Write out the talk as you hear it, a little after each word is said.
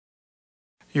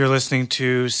You're listening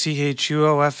to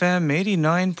CHUO FM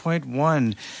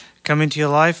 89.1, coming to you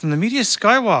live from the Media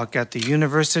Skywalk at the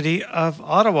University of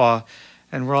Ottawa.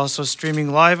 And we're also streaming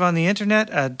live on the internet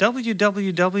at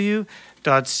www.chuo.fm.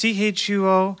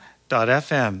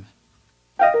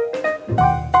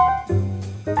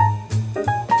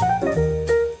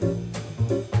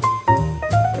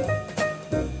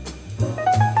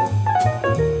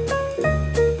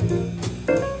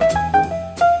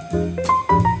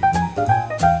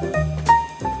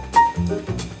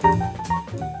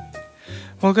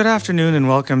 Well, good afternoon and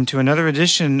welcome to another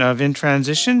edition of In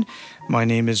Transition. My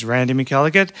name is Randy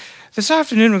McElligott. This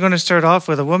afternoon we're going to start off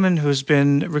with a woman who's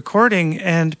been recording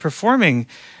and performing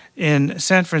in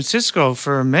San Francisco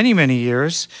for many, many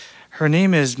years. Her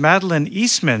name is Madeline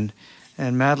Eastman,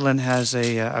 and Madeline has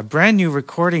a brand new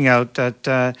recording out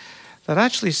that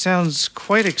actually sounds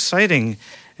quite exciting.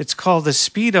 It's called The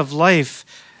Speed of Life,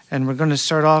 and we're going to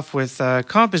start off with a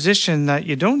composition that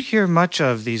you don't hear much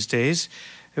of these days.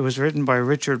 It was written by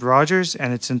Richard Rogers,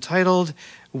 and it's entitled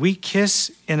We Kiss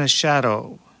in a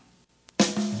Shadow.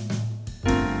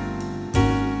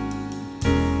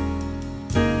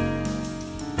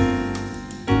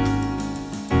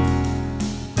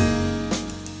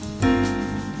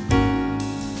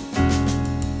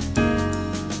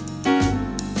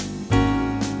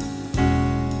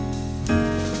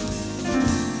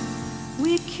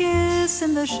 We kiss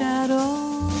in the shadows.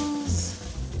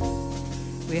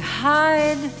 We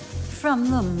hide from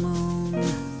the moon.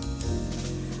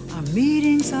 Our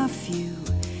meetings are few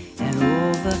and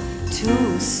over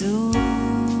too soon.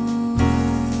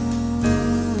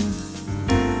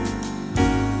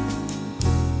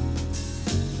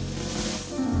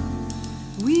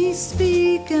 We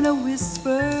speak in a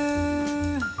whisper,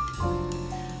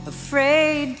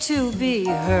 afraid to be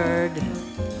heard.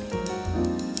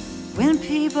 When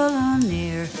people are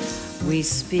near, we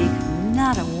speak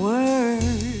not a word,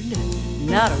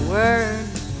 not a word.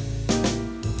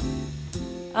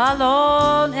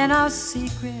 Alone in our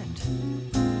secret,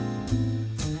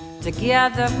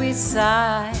 together we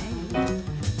sigh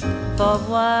for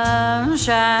one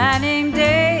shining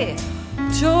day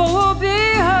to be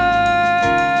heard.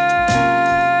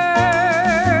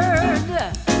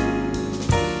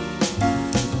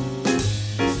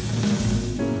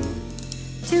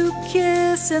 To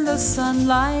kiss in the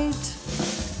sunlight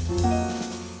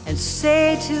and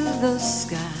say to the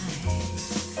sky,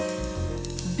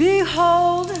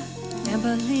 behold and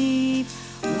believe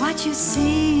what you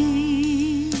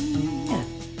see.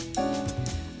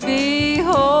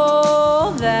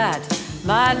 Behold that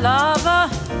my lover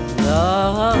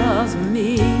loves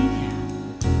me.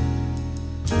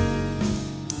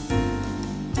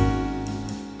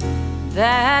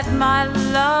 That my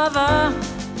lover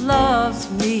loves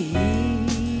me.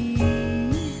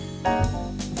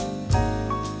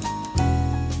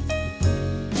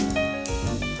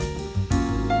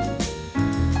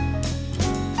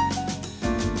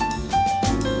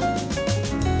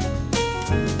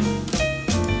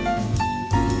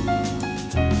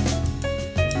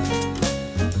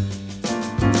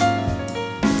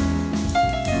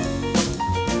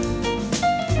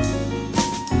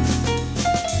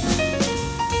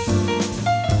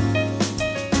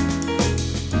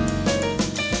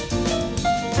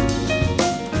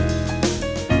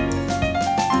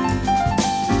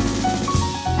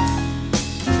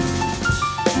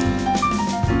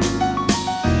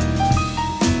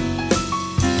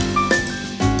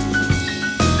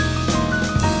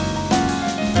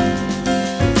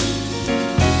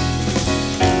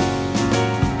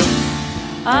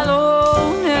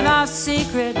 Alone in our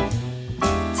secret,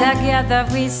 together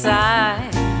we sigh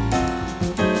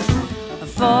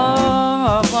for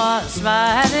one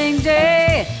smiling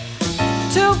day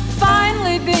to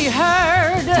finally be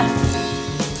heard,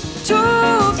 to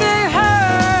be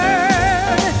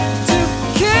heard, to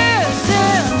kiss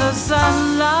in the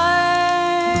sunlight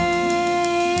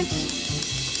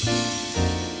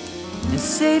and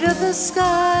say to the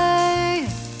sky,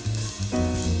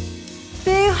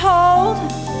 behold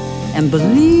and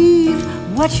believe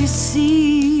what you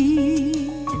see.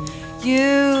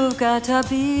 You've got to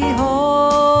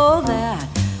behold that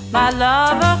my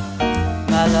lover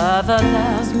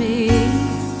loves me.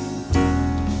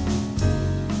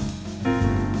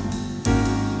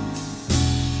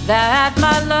 That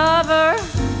my lover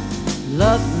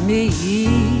loves me.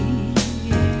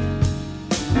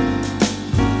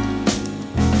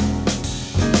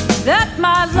 That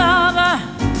my lover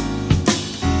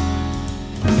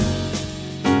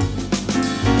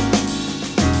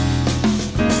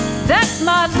that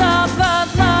my lover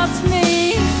loves me.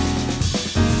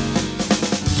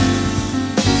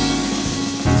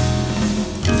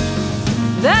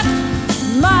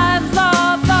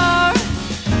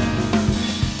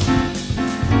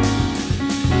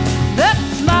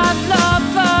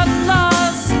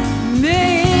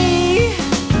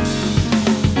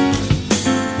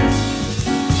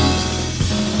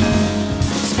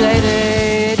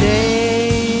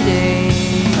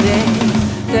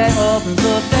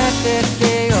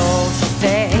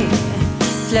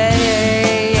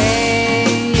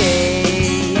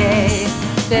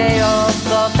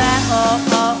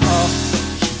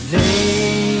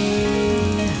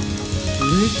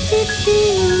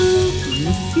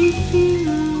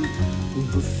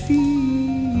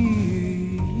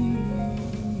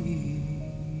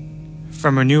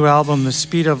 From her new album, The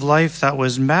Speed of Life, that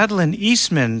was Madeline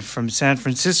Eastman from San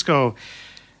Francisco,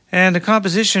 and a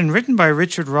composition written by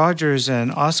Richard Rogers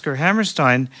and Oscar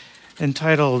Hammerstein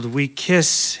entitled We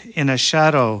Kiss in a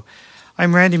Shadow.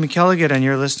 I'm Randy McElligott, and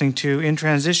you're listening to In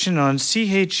Transition on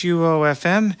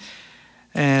CHUO-FM,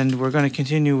 and we're going to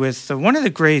continue with one of the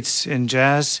greats in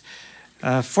jazz.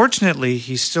 Fortunately,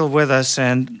 he's still with us,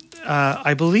 and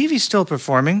I believe he's still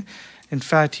performing. In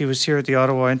fact, he was here at the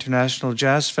Ottawa International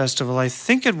Jazz Festival. I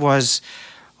think it was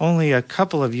only a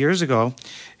couple of years ago.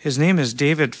 His name is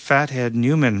David Fathead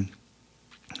Newman.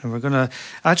 And we're going to,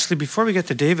 actually, before we get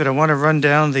to David, I want to run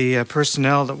down the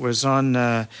personnel that was on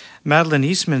Madeline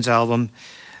Eastman's album.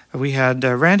 We had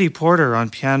Randy Porter on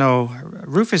piano,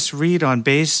 Rufus Reid on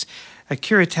bass,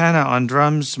 Akira Tana on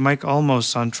drums, Mike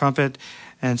Olmos on trumpet,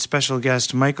 and special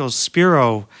guest Michael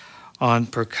Spiro on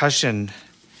percussion.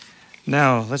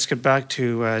 Now, let's get back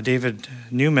to David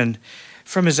Newman.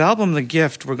 From his album, The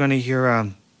Gift, we're going to hear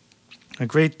a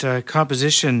great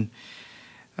composition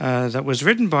that was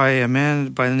written by a man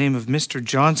by the name of Mr.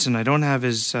 Johnson. I don't have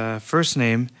his first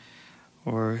name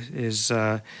or his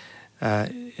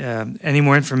any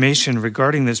more information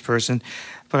regarding this person,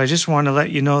 but I just want to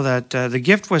let you know that The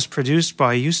Gift was produced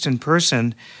by Houston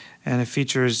Person, and it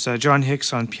features John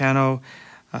Hicks on piano,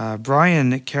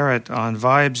 Brian Carrott on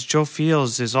vibes. Joe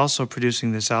Fields is also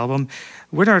producing this album.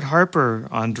 Willard Harper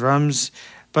on drums.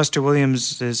 Buster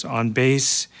Williams is on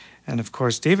bass. And, of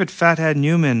course, David Fathead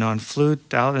Newman on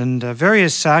flute and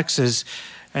various saxes.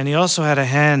 And he also had a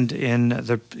hand in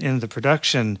the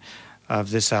production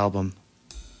of this album.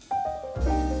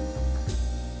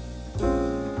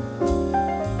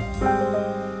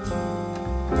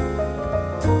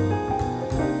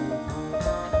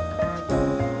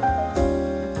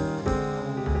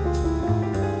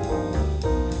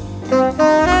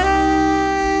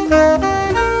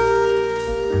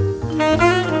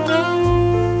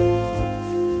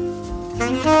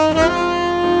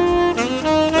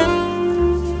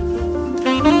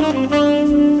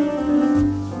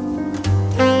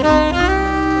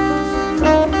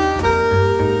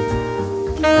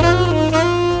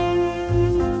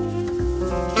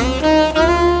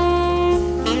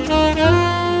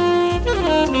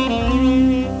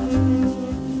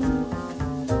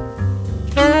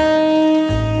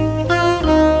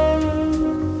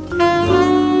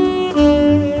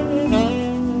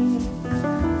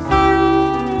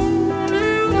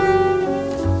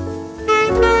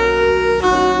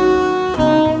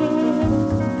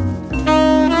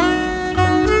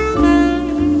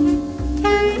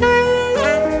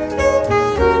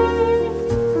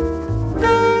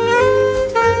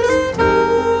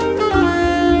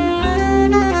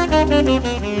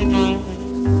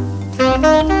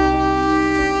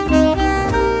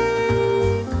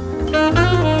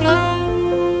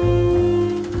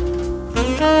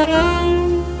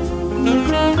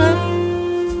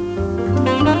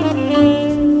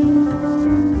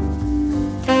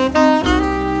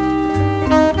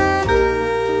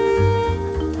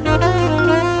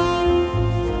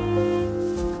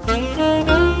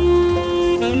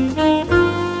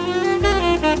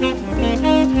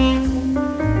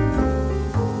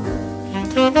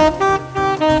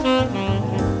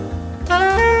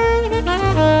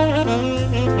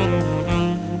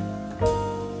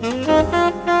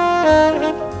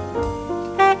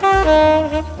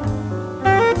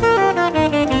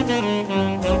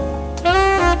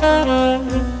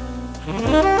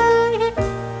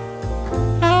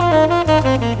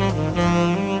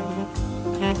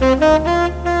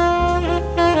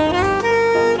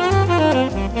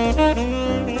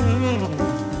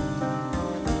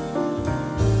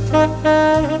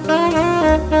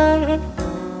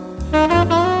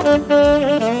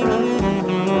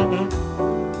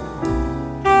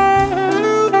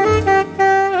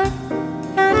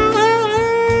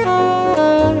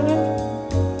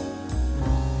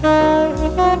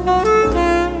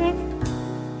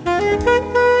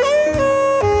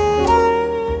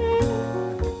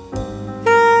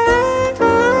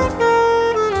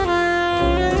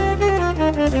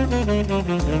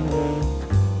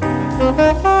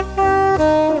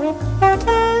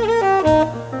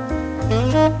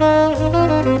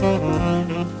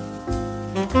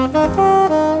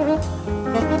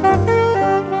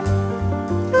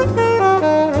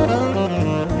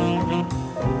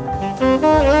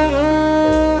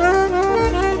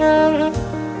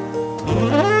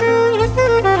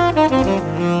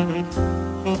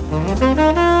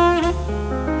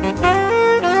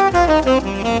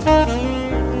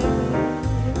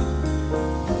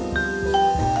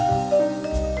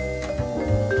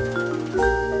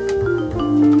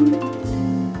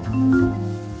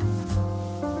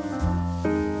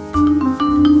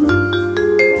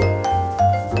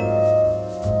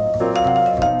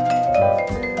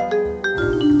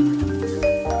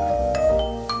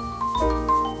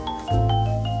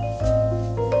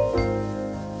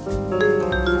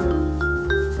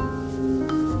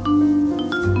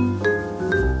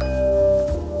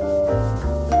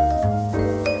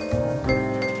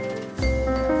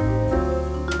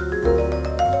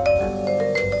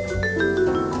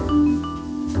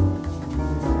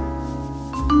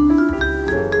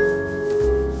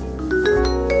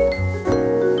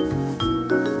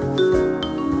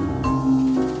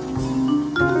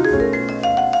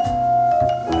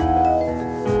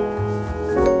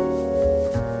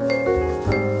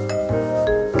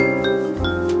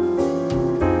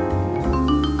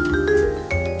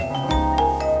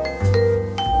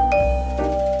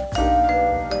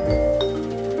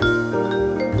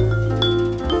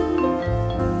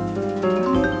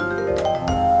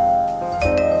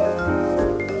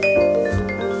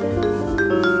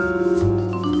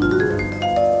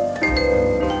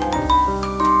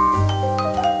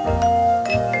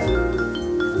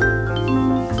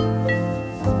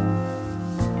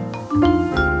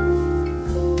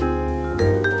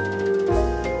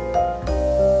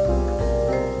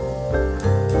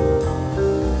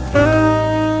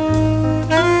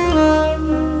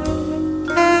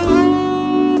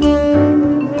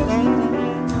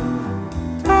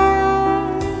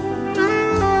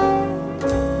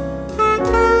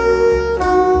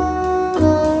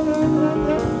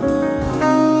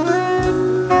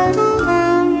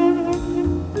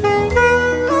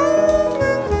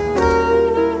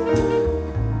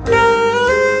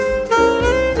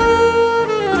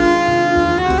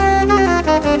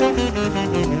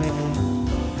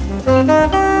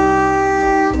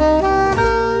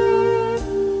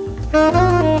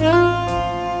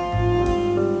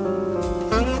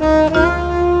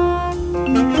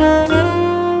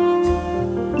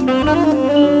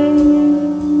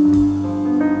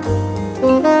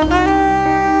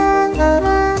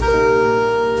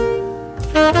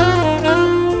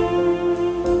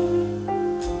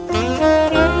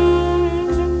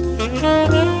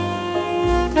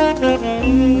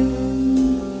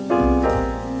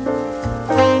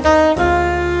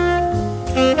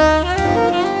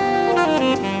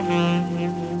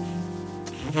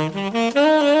 That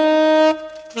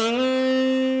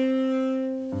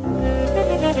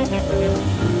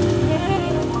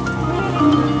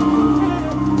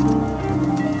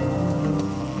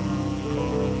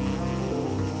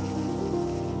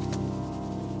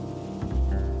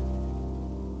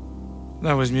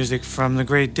was music from the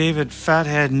great David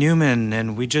Fathead Newman,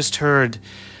 and we just heard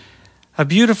a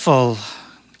beautiful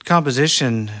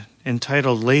composition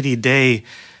entitled Lady Day,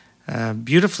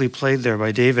 beautifully played there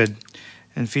by David,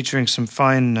 and featuring some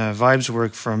fine vibes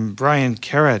work from Brian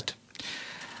Carrott.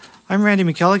 I'm Randy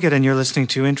McElligott, and you're listening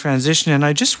to In Transition, and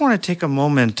I just want to take a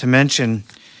moment to mention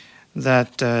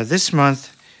that this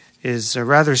month is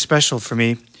rather special for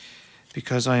me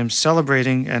because I am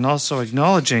celebrating and also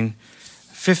acknowledging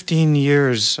 15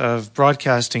 years of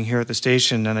broadcasting here at the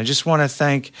station, and I just want to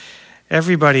thank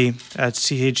everybody at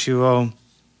CHUO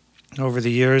over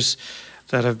the years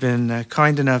that have been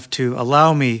kind enough to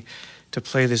allow me to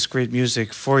play this great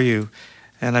music for you,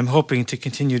 and I'm hoping to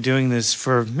continue doing this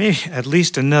for maybe at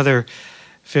least another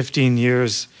 15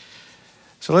 years.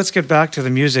 So let's get back to the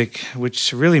music,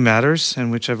 which really matters,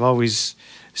 and which I've always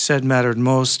said mattered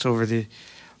most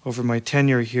over my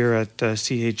tenure here at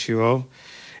CHUO.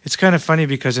 It's kind of funny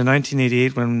because in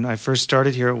 1988, when I first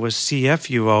started here, it was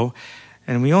CFUO,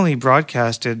 and we only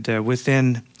broadcasted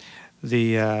within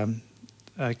the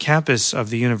campus of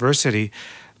the university.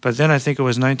 But then I think it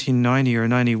was 1990 or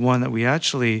 91 that we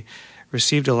actually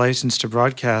received a license to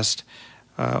broadcast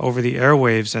over the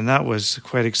airwaves, and that was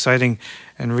quite exciting.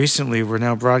 And recently, we're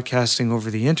now broadcasting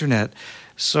over the internet.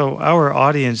 So our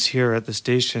audience here at the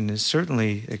station is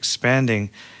certainly expanding.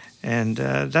 And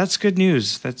that's good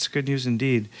news. That's good news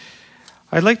indeed.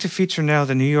 I'd like to feature now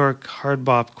the New York Hard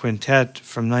Bop Quintet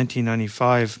from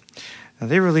 1995. Now,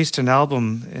 they released an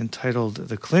album entitled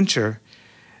The Clincher,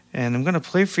 and I'm going to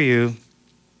play for you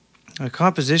a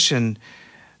composition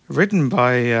written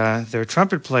by their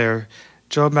trumpet player,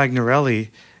 Joe Magnarelli,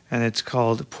 and it's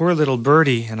called Poor Little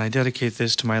Birdie, and I dedicate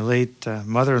this to my late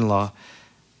mother-in-law.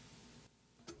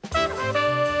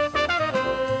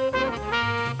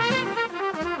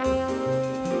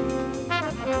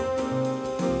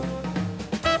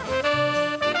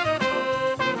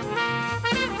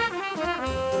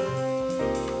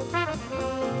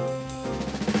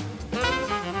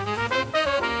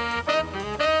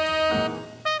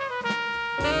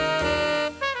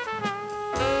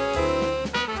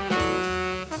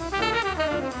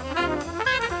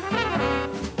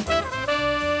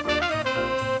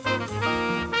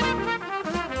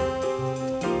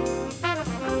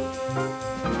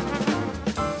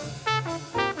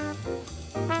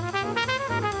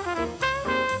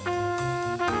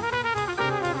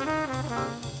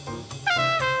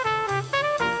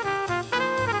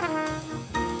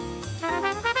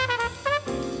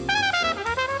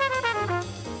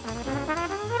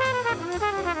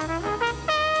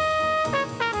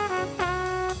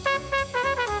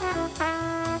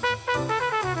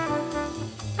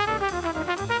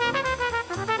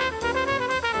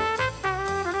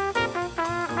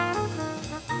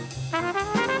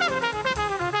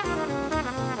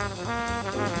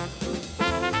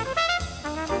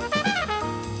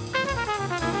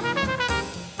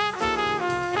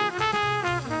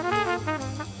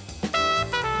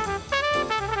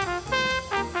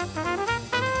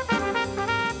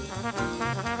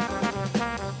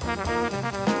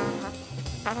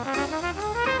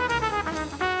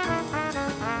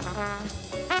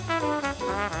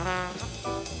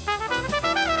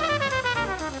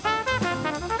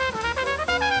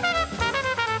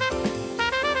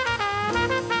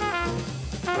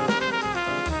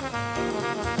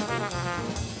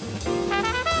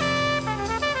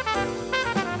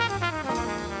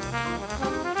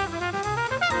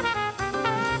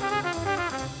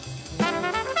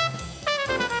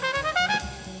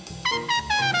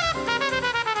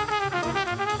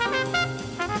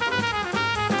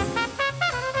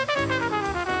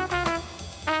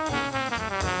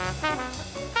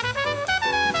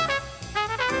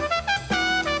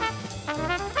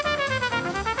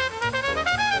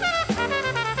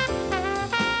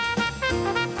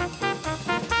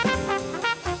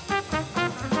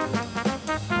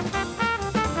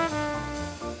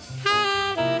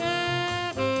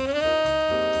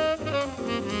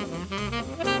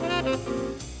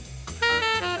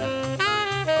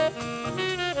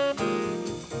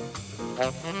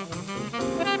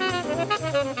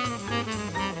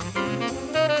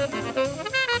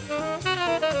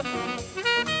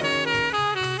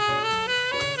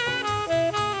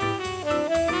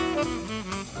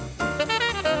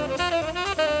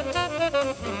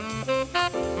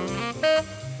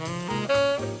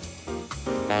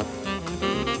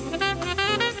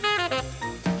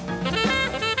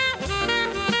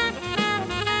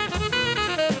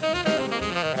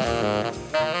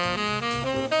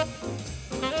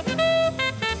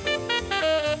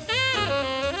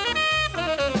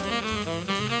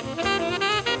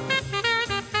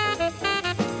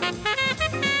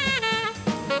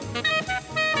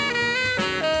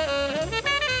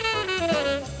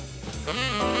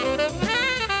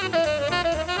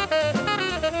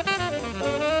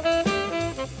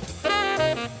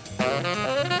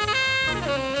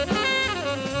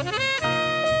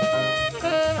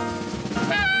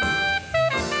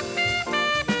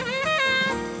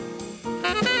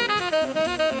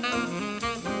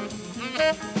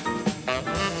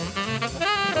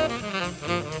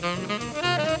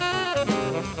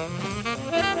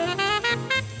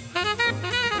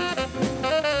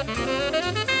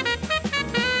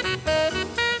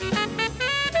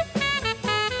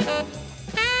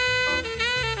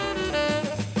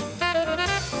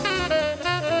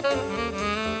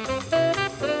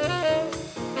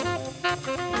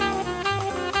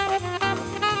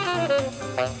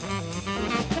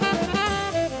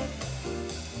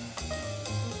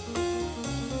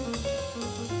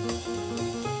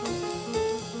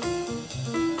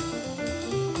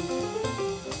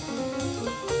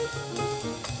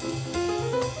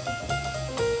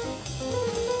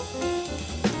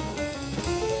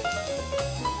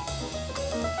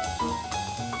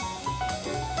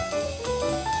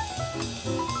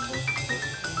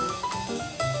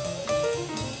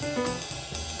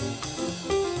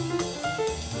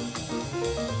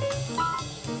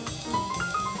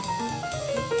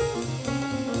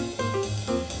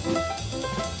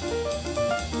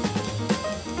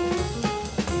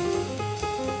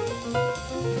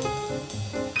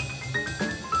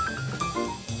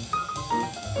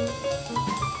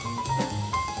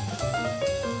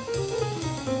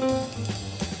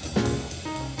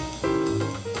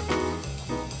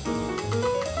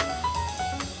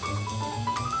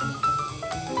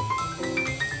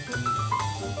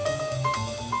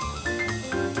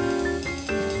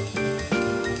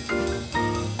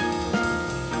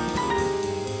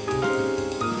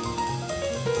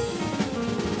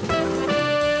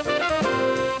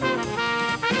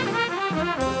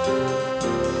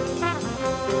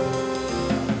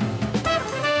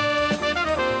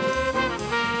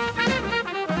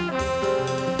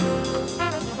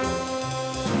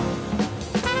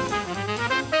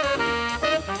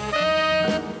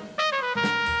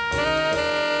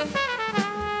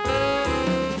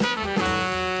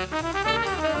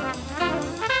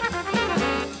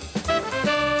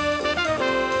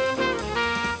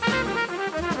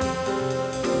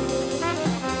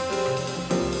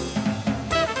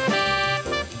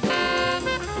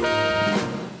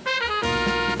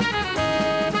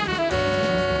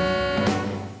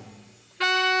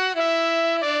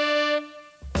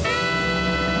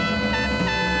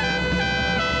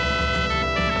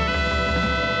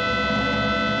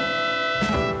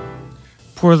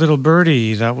 Poor Little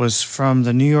Birdie, that was from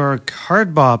the New York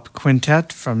Hard Bop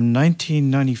Quintet from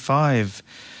 1995.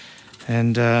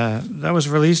 And that was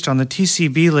released on the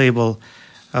TCB label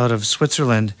out of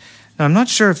Switzerland. Now, I'm not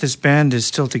sure if this band is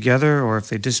still together or if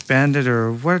they disbanded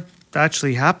or what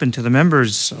actually happened to the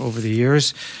members over the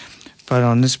years. But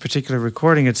on this particular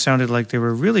recording, it sounded like they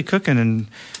were really cooking and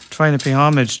trying to pay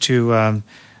homage to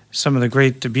some of the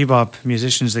great bebop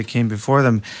musicians that came before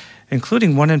them,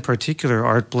 including one in particular,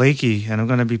 Art Blakey. And I'm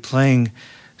going to be playing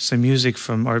some music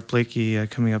from Art Blakey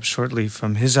coming up shortly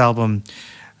from his album,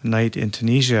 Night in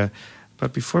Tunisia.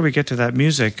 But before we get to that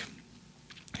music,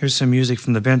 here's some music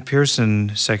from the Ben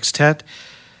Pearson Sextet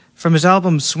from his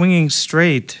album Swinging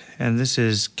Straight, and this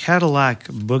is Cadillac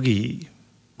Boogie.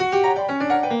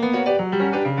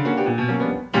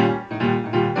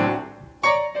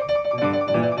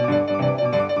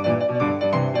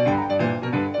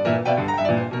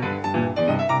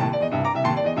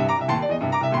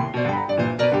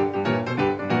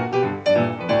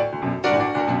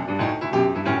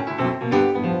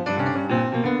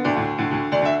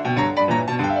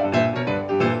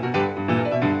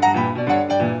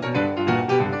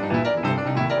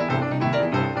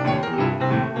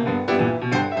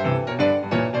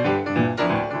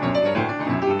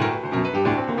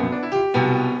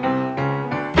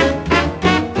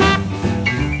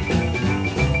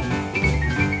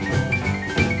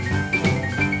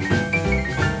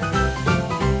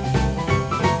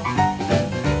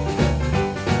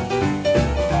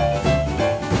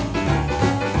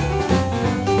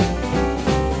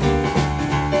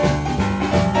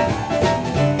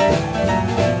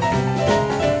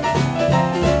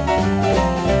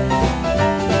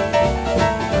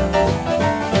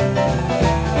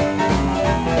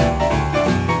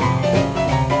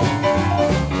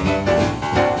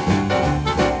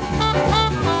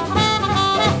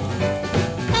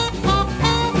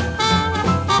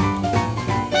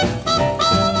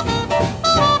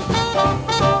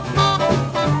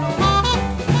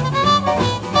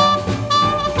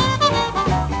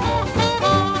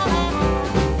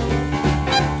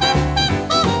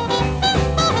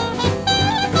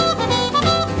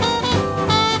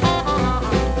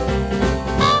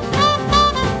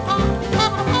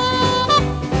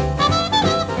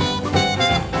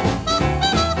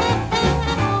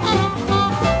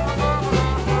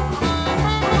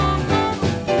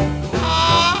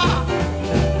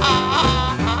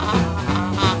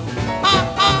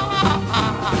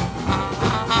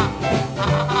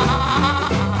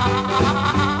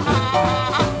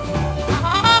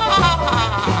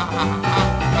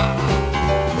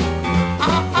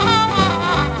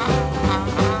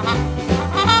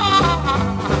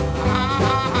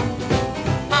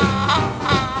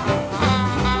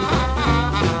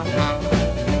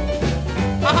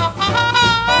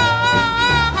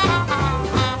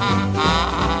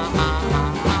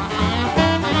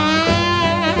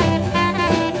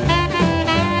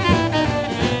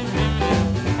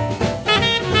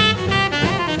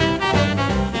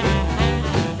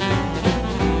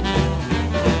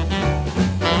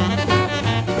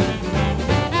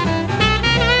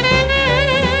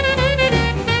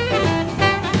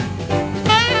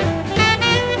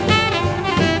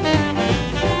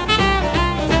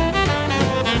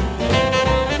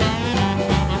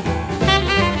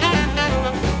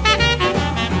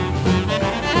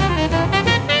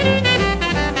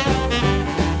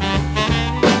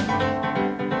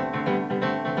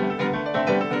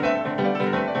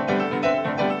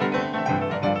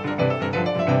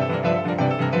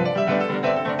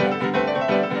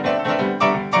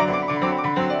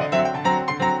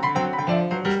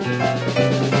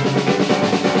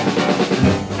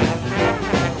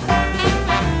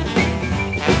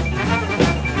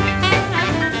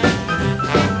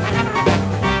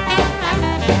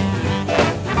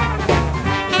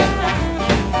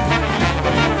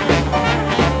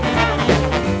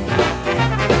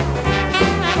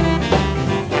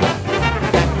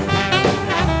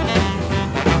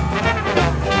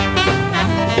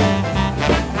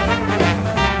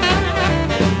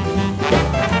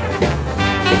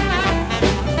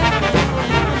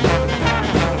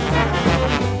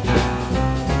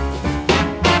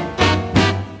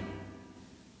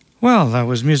 that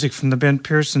was music from the Ben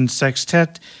Pearson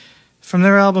Sextet from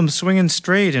their album Swingin'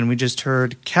 Straight, and we just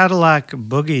heard Cadillac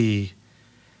Boogie.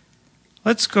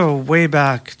 Let's go way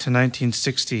back to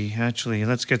 1960, actually.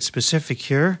 Let's get specific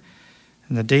here.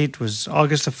 And the date was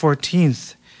August the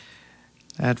 14th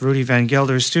at Rudy Van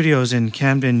Gelder's studios in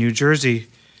Camden, New Jersey.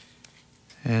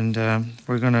 And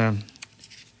we're gonna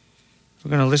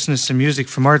listen to some music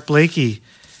from Art Blakey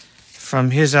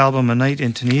from his album A Night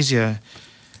in Tunisia.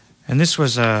 And this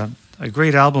was a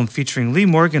great album featuring Lee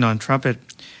Morgan on trumpet,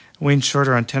 Wayne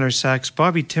Shorter on tenor sax,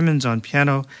 Bobby Timmons on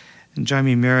piano, and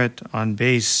Jaime Merritt on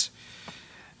bass.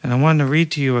 And I wanted to read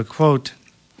to you a quote,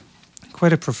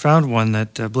 quite a profound one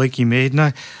that Blakey made.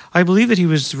 And I believe that he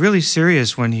was really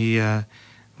serious when he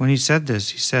said this.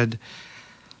 He said,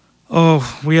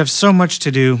 "Oh, we have so much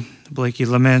to do," Blakey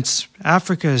laments.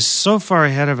 "Africa is so far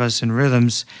ahead of us in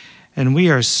rhythms, and we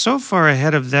are so far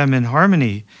ahead of them in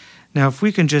harmony. Now, if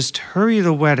we can just hurry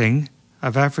the wedding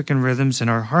of African rhythms and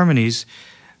our harmonies,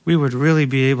 we would really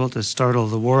be able to startle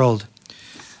the world."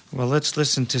 Well, let's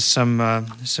listen to some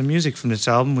music from this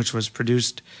album, which was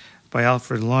produced by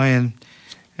Alfred Lyon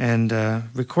and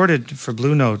recorded for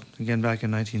Blue Note, again back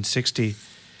in 1960.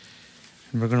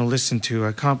 And we're going to listen to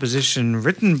a composition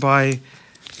written by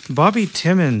Bobby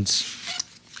Timmons,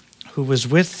 who was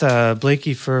with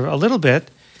Blakey for a little bit.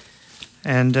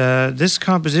 And this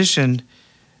composition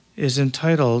is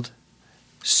entitled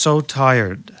So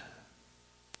Tired.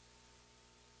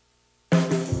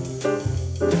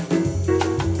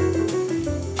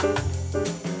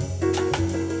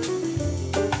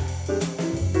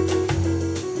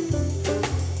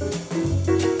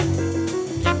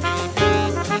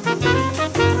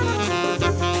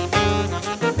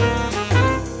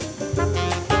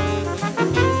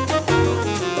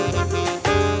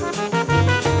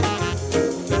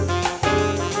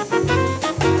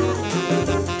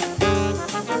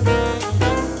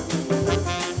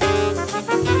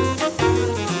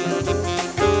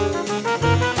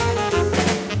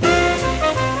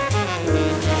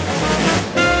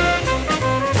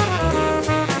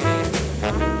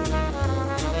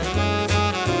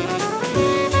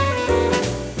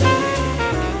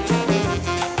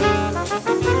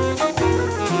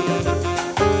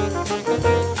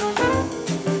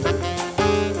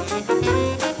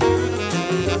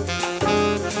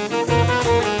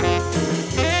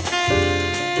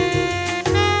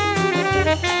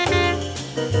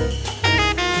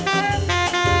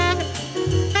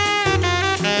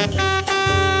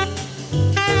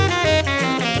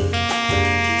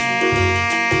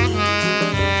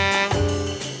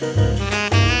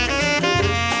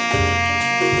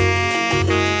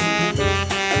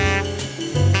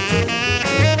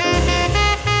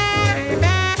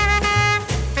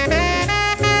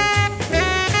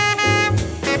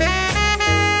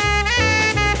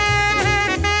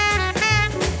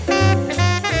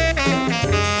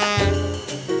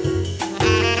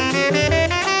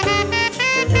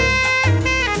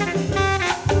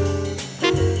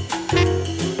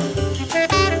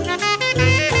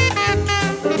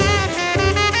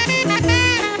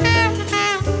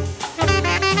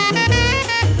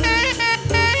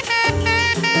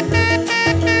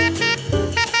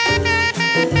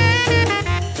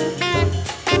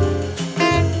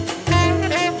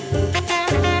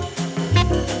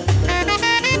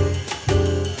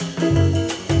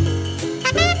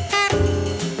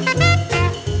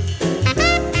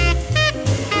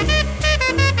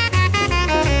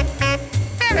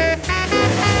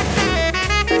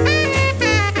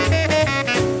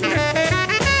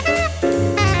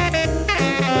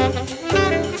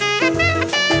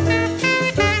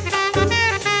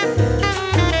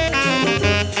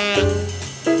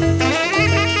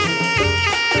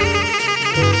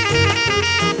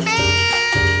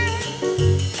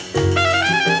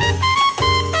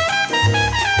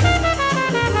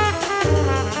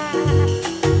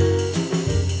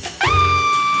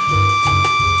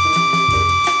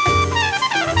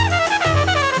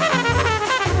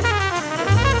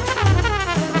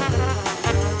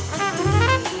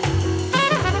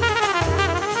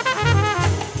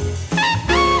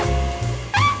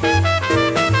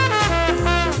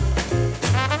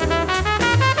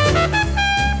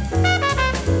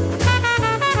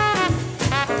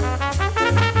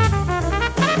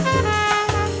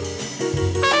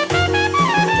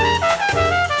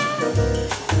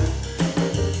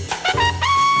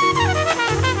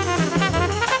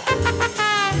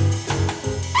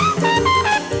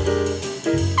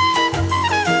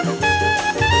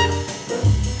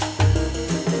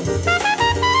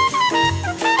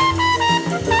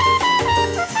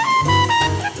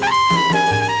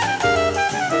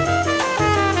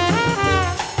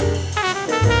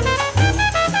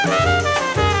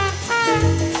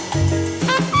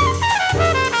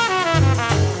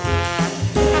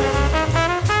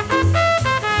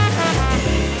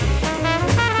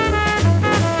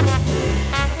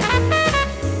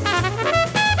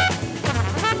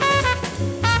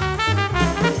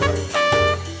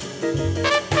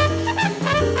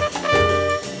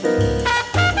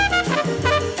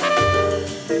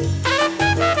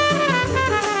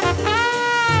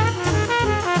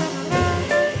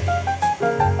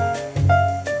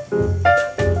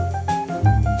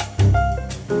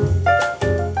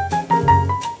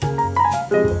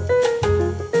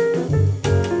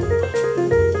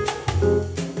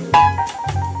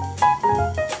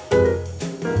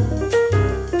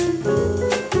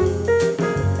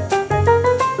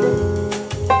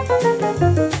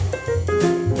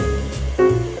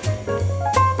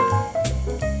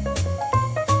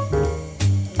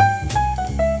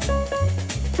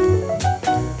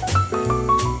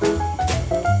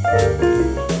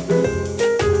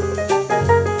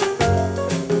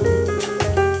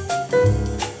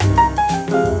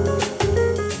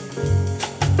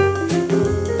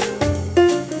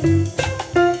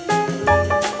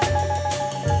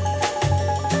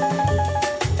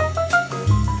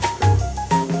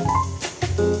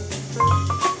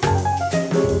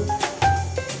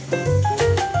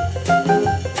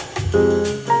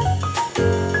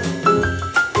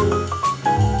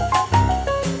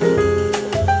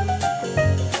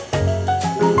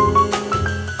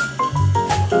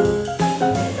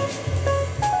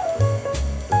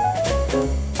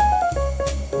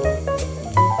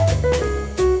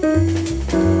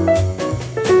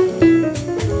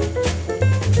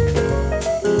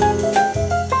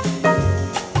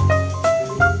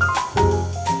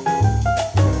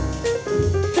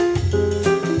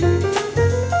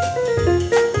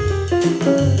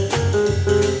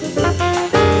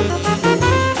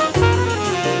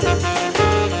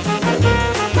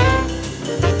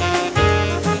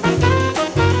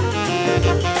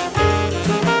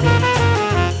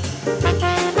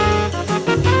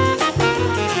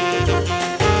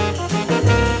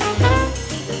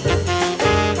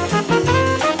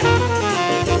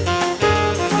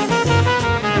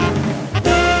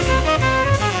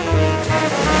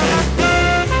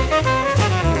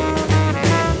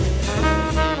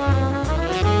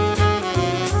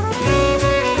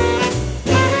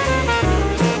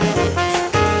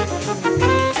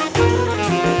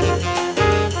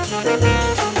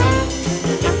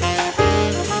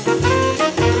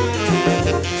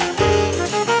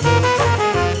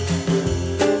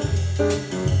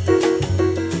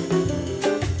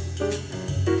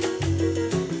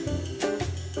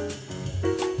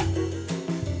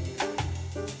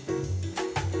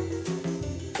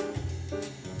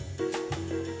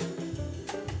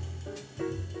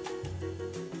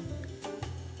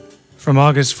 From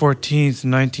August 14th,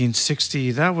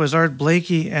 1960, that was Art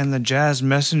Blakey and the Jazz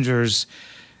Messengers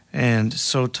and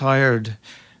So Tired,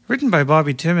 written by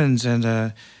Bobby Timmons.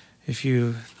 And if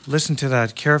you listen to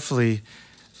that carefully,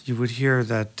 you would hear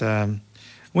that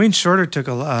Wayne Shorter took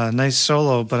a nice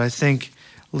solo, but I think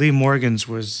Lee Morgan's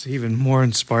was even more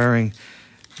inspiring.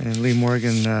 And Lee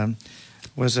Morgan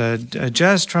was a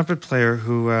jazz trumpet player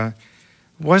who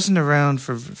wasn't around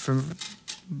for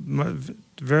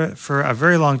a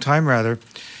very long time, rather.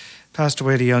 Passed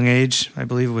away at a young age. I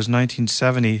believe it was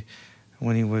 1970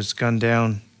 when he was gunned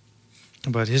down.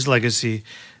 But his legacy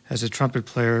as a trumpet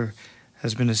player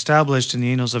has been established in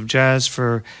the annals of jazz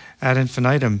for ad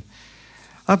infinitum.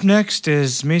 Up next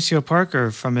is Maceo Parker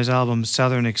from his album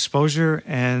Southern Exposure,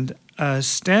 and a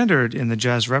standard in the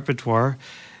jazz repertoire.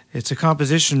 It's a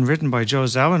composition written by Joe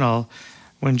Zawinul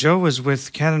when Joe was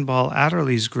with Cannonball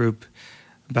Adderley's group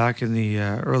back in the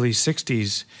early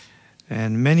 60s,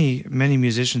 and many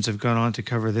musicians have gone on to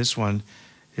cover this one.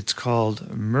 It's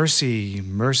called Mercy,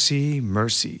 Mercy,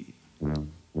 Mercy.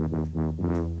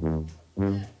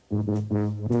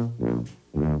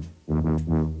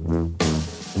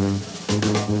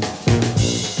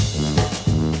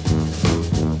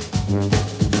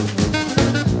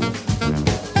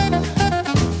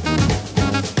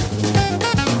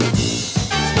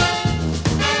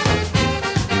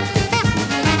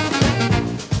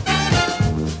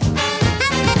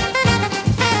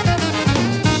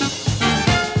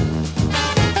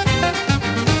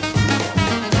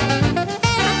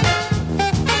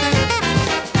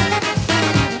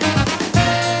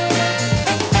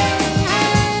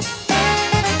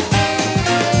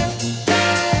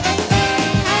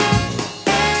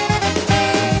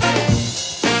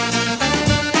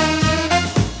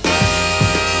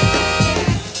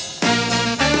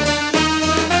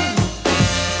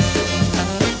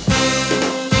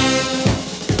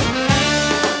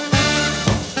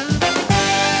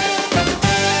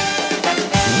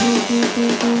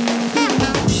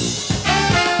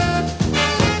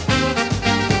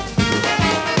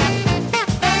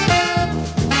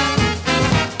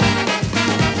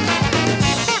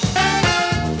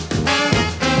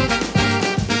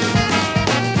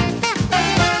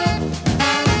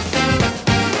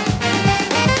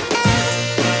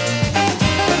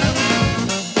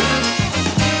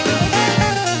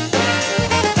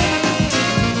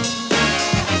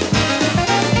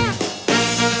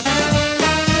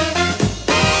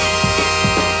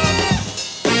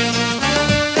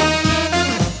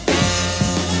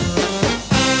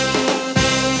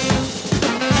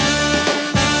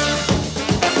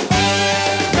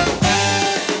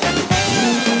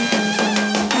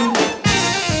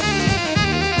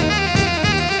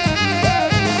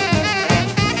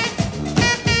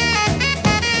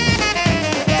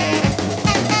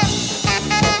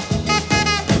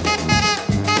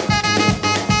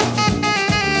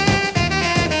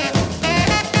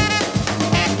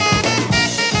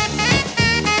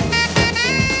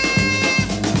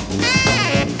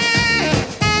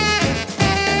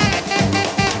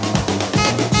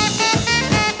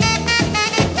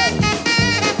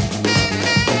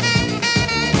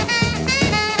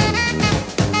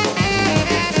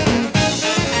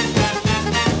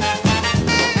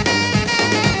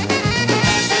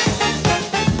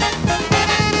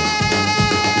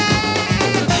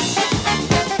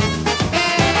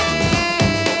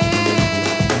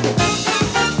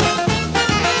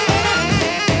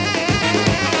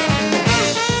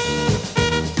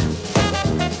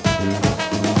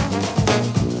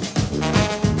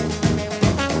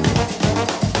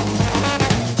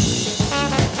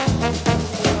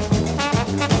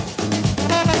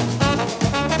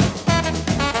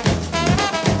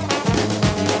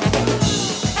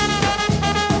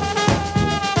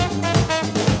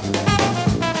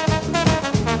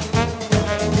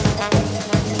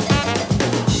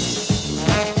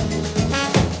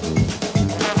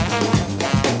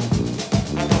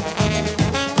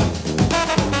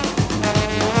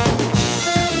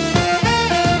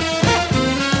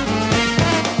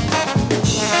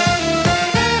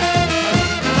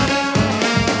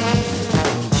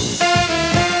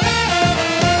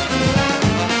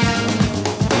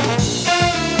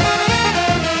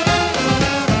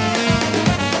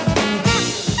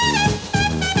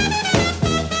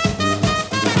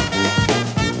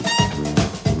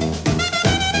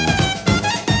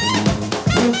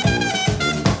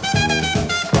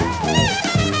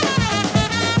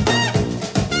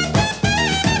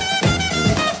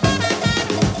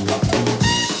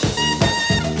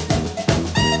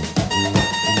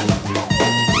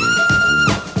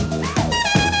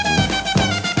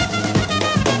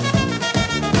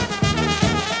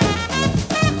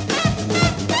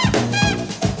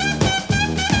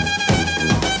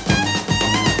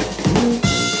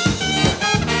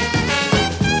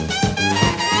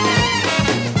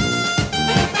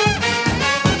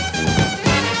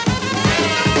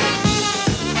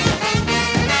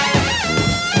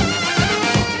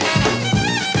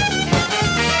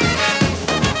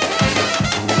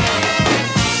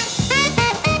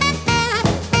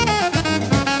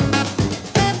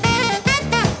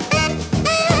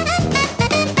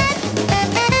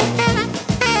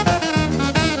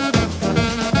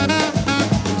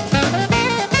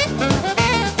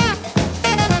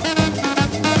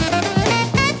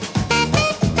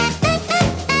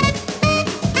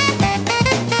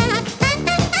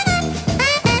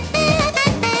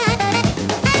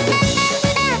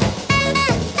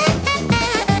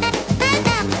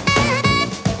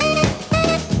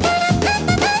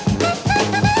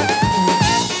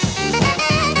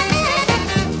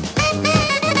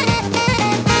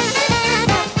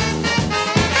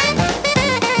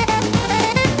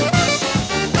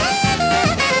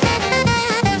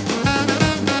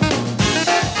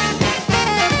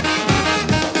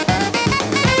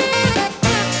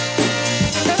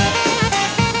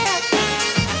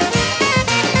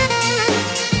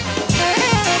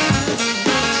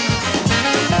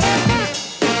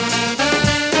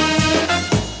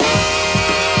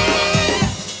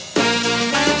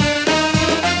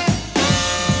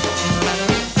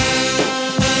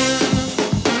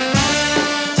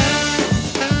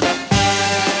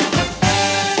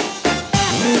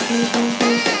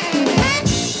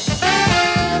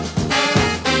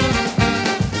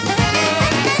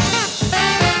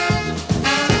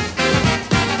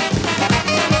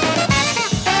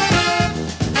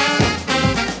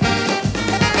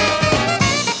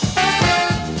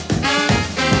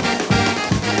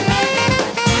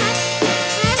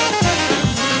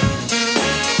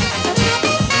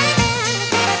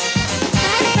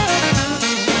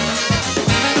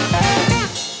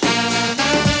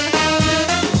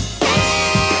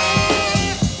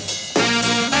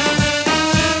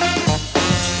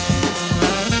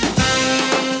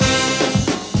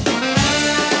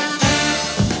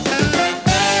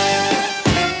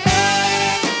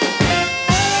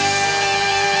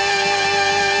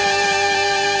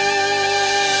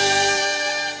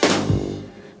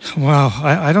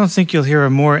 I don't think you'll hear a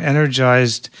more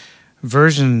energized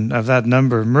version of that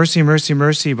number, Mercy, Mercy,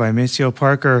 Mercy by Maceo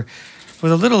Parker,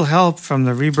 with a little help from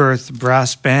the Rebirth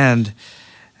Brass Band.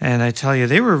 And I tell you,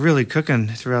 they were really cooking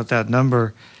throughout that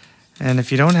number. And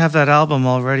if you don't have that album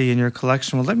already in your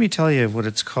collection, well, let me tell you what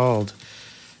it's called.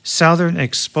 Southern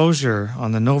Exposure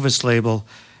on the Novus label.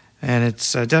 And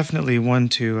it's definitely one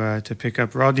to pick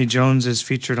up. Rodney Jones is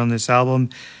featured on this album.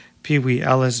 Pee Wee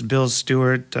Ellis, Bill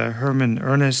Stewart, Herman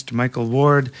Ernest, Michael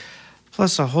Ward,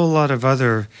 plus a whole lot of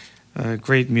other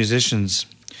great musicians.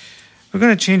 We're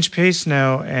going to change pace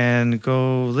now and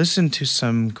go listen to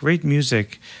some great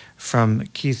music from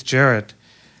Keith Jarrett.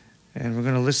 And we're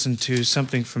going to listen to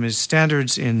something from his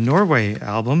Standards in Norway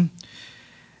album.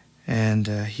 And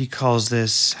he calls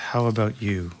this How About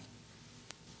You?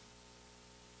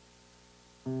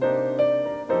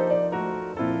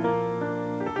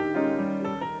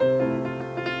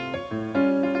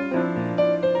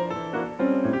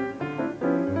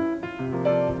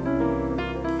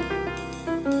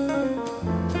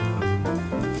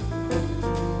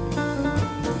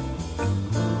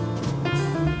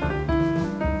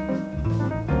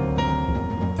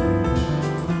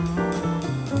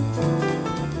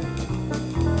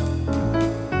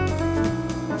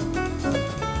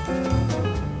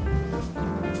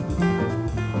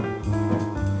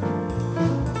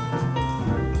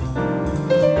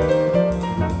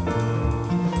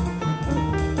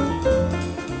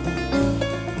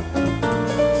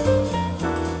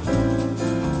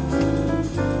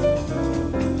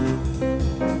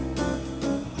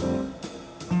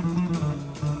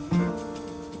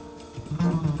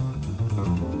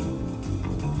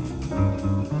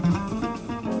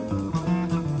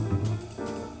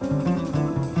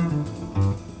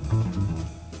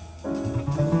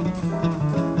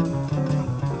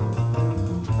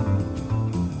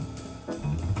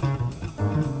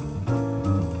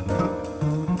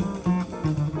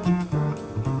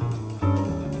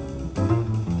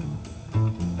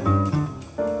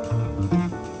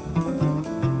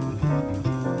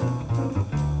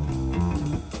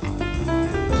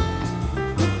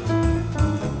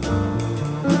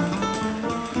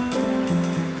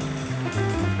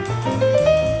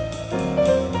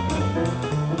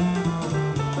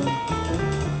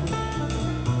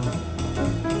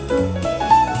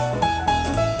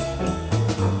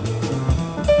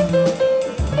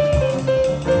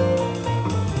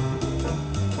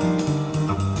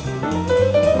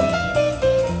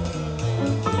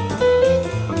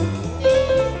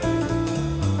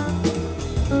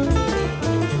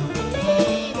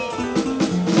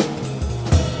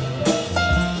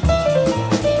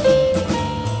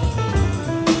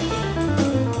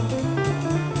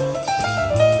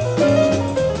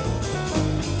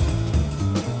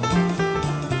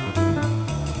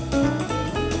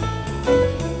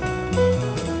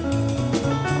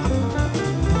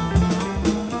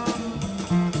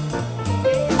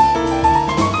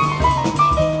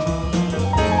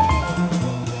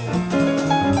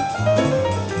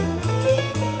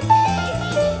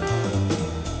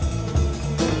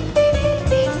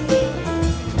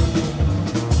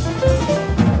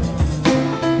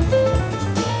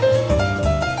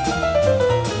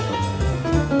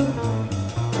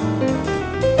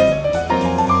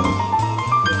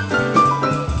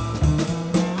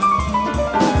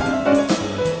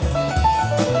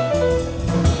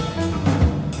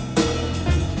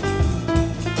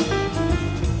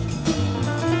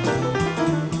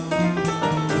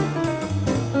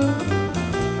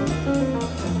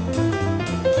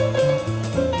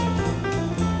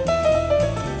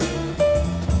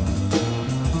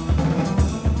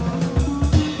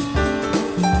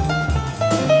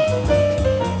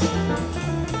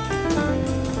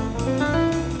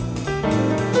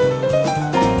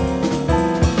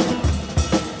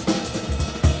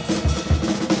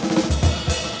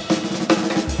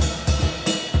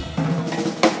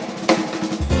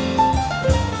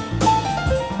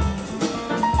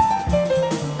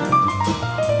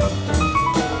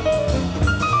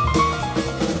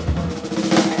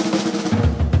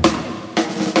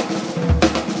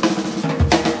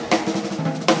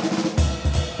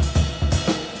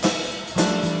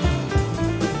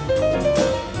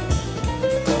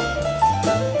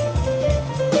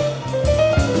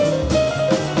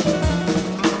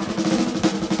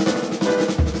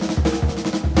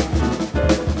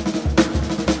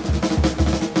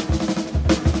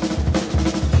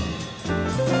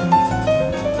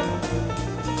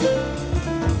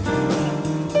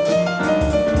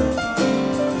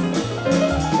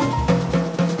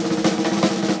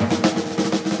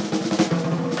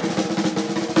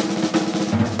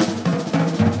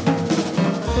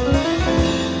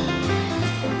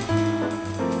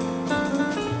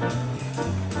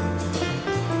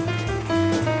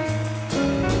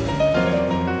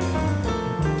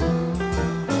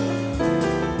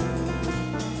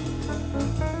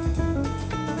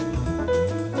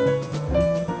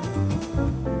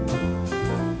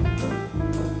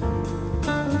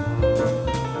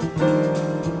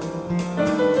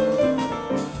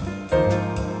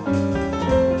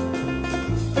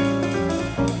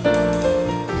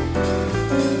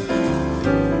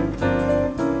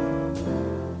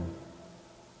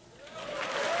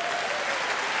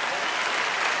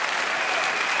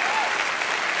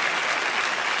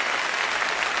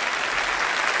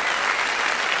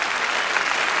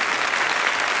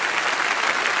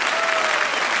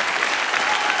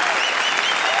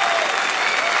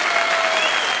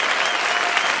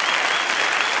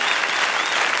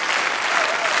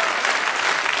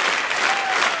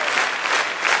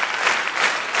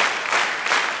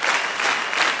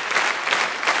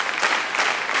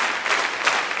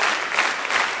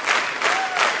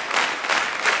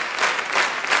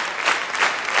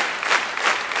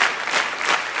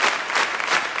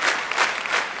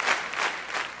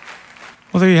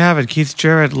 Well, there you have it. Keith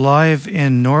Jarrett live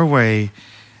in Norway.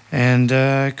 And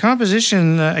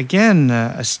composition, again,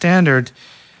 a standard.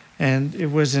 And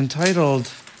it was entitled,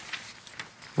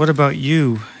 What About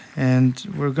You? And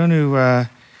we're going to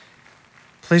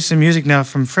play some music now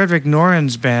from Fredrik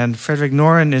Noren's band. Fredrik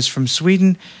Noren is from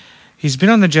Sweden. He's been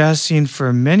on the jazz scene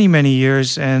for many, many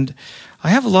years. And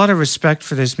I have a lot of respect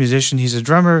for this musician. He's a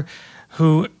drummer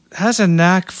who has a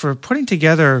knack for putting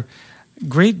together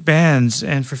great bands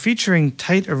and for featuring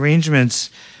tight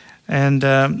arrangements, and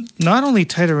not only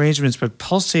tight arrangements but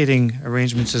pulsating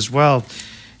arrangements as well.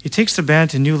 He takes the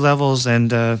band to new levels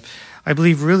and I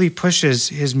believe really pushes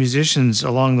his musicians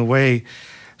along the way.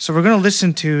 So we're going to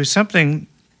listen to something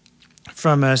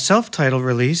from a self-titled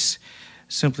release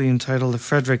simply entitled The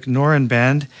Fredrik Noren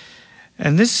Band,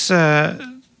 and this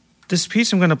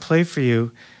piece I'm going to play for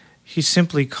you he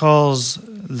simply calls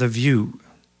The View.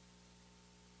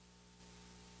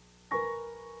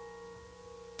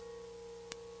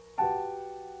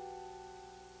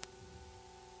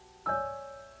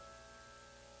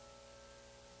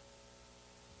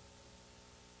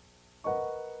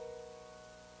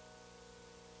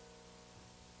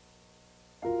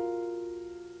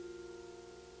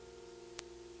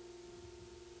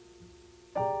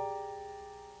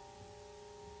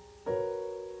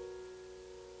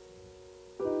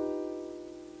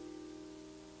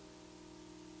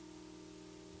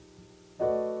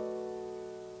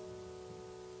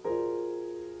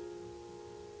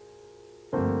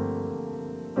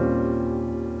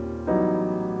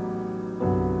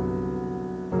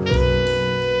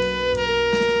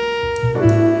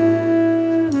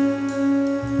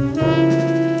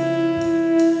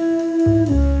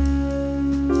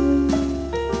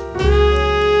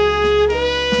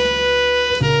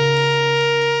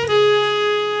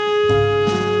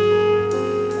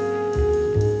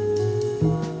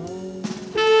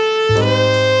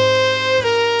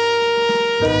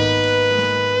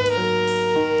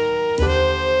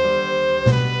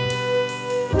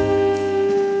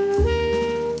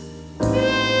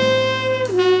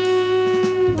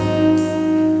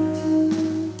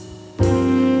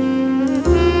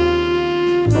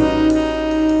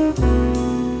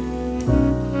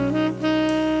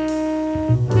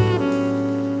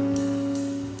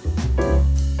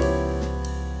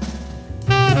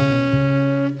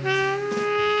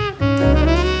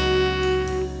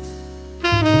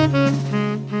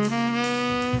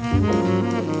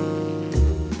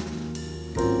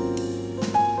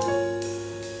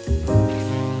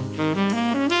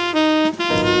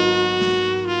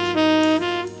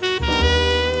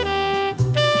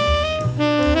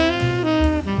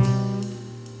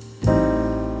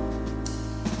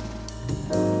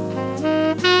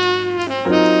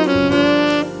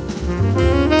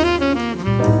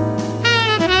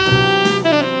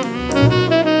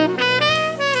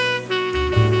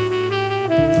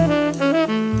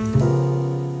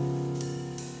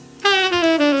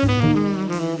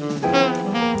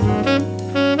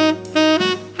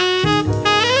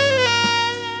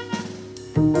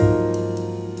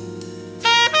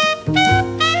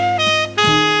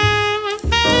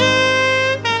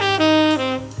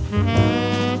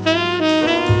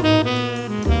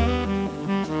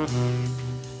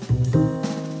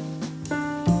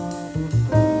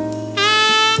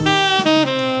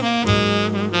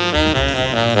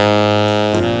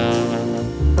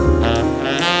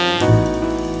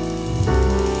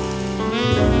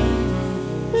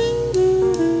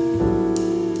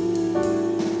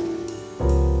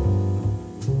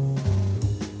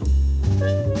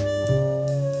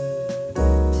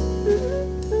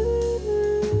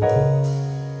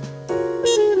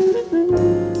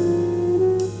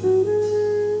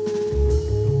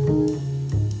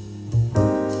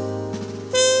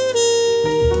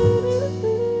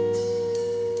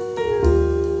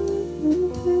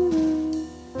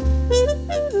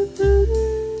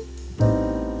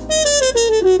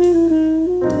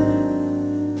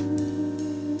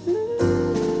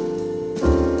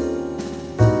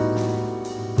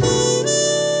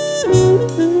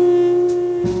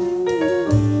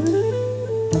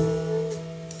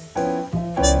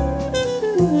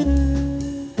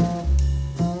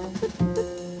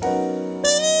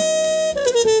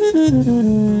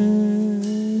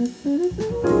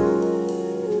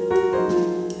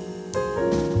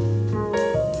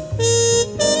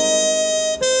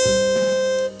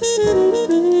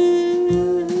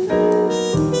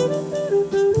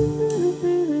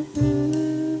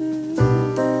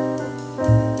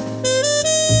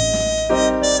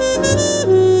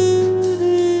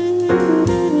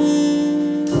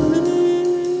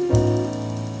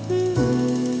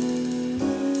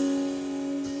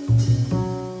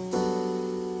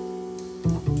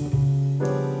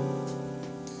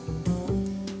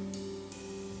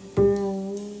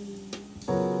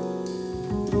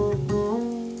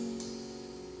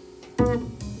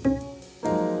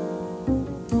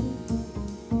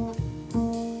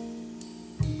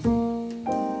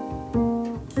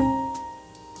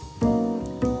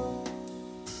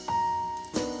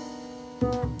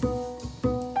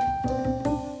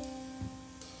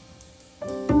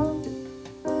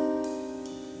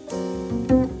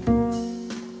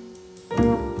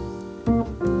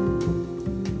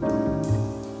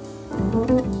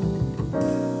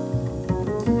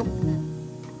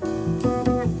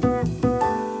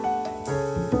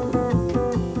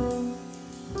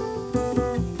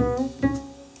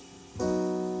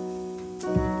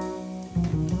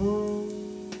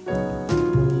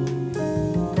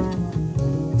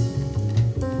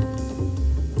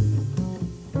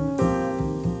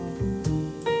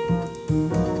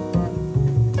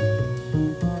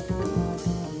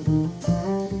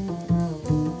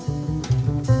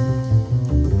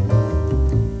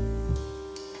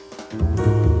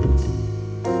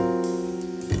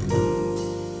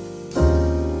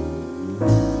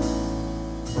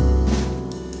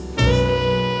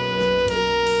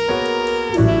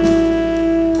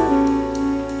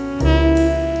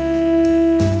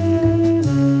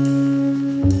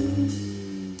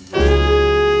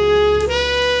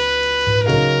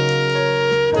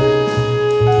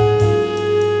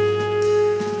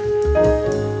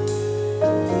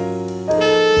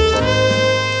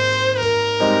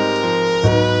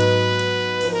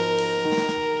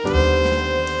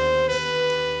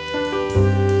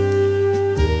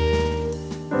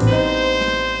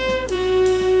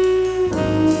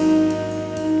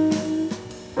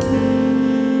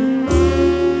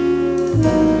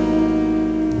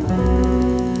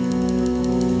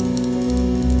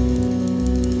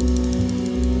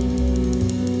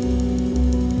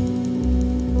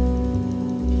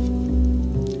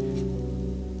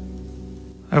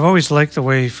 I've always liked the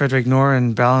way Frederick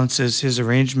Noren balances his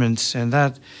arrangements, and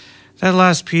that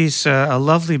last piece, a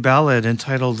lovely ballad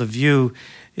entitled "The View,"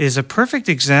 is a perfect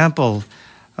example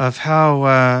of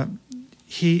how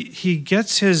he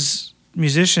gets his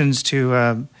musicians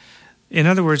to, in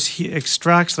other words, he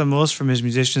extracts the most from his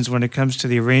musicians when it comes to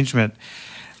the arrangement,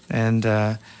 and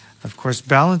of course,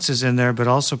 balance is in there, but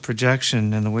also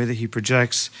projection, and the way that he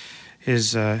projects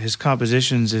his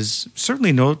compositions is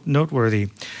certainly noteworthy.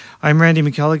 I'm Randy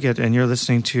McElligott, and you're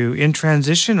listening to In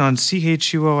Transition on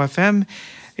CHUO-FM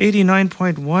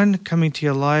 89.1, coming to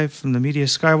you live from the Media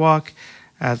Skywalk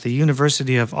at the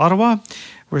University of Ottawa.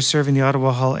 We're serving the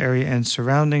Ottawa Hall area and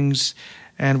surroundings,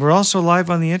 and we're also live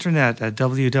on the internet at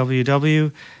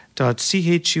www.chuo.fm.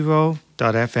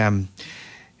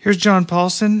 Here's John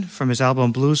Paulson from his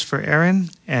album Blues for Erin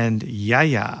and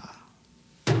Yaya.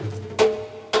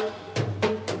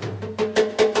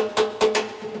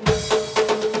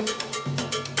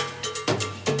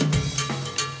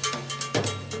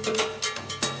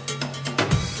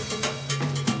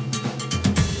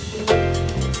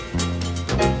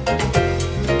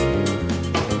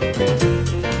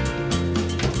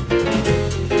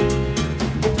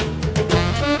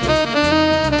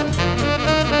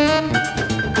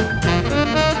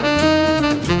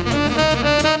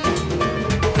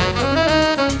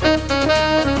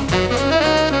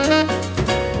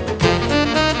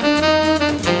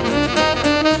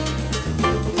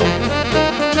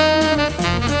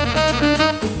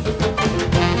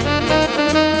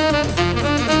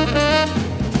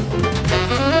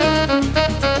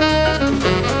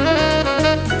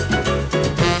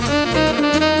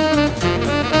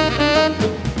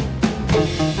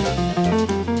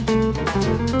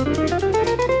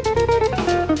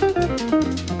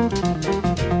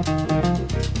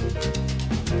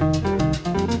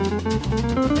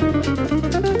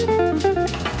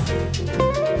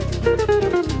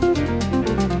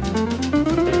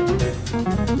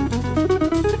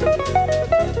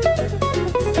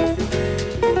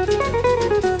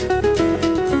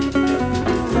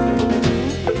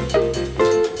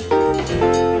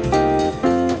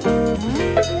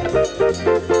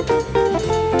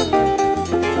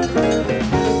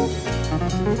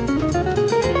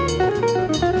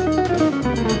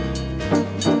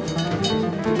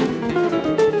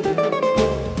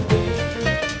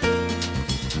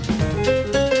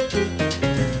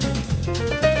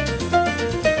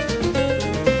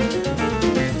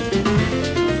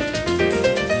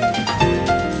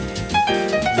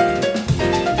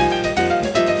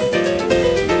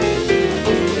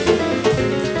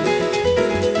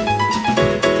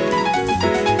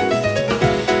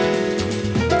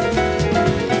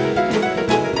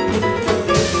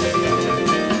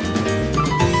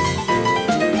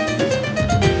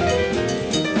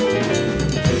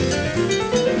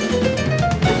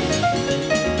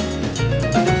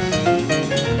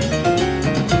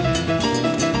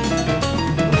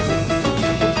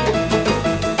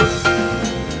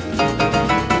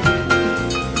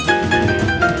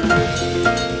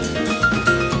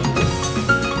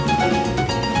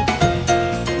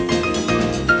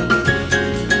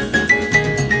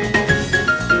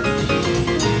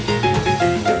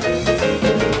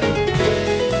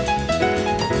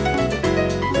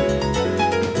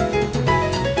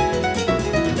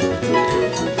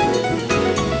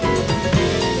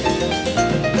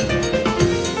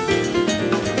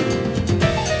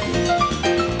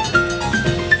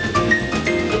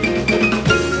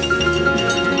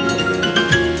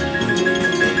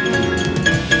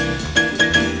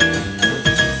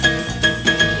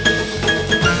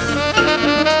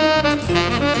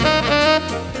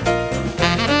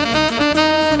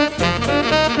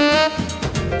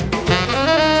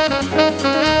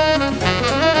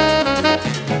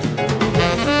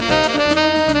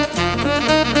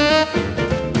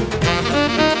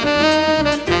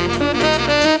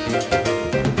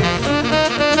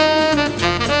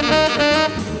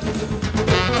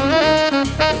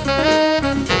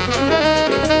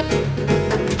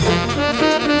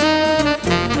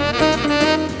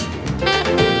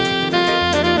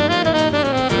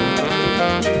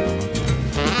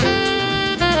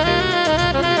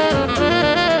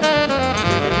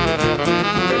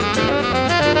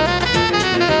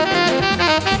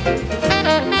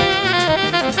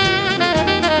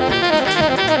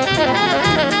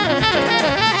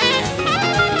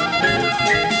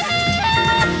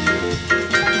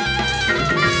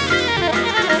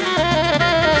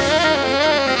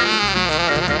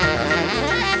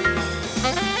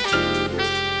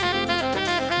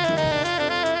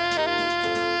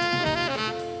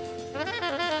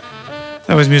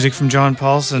 That was music from John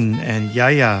Paulson and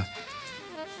Yaya.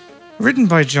 Written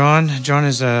by John. John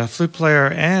is a flute player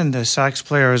and a sax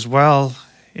player as well.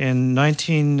 In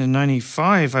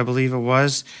 1995, I believe it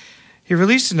was, he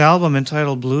released an album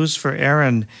entitled Blues for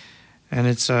Aaron, and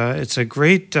it's a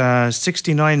great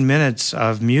 69 minutes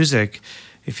of music.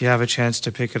 If you have a chance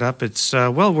to pick it up, it's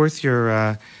well worth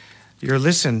your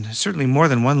listen. Certainly more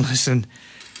than one listen.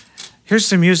 Here's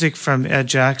some music from Ed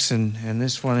Jackson, and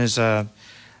this one is a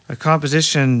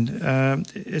composition.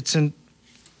 It's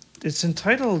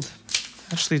entitled.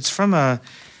 Actually, it's from an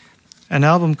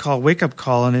album called Wake Up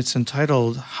Call, and it's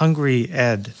entitled Hungry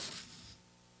Ed.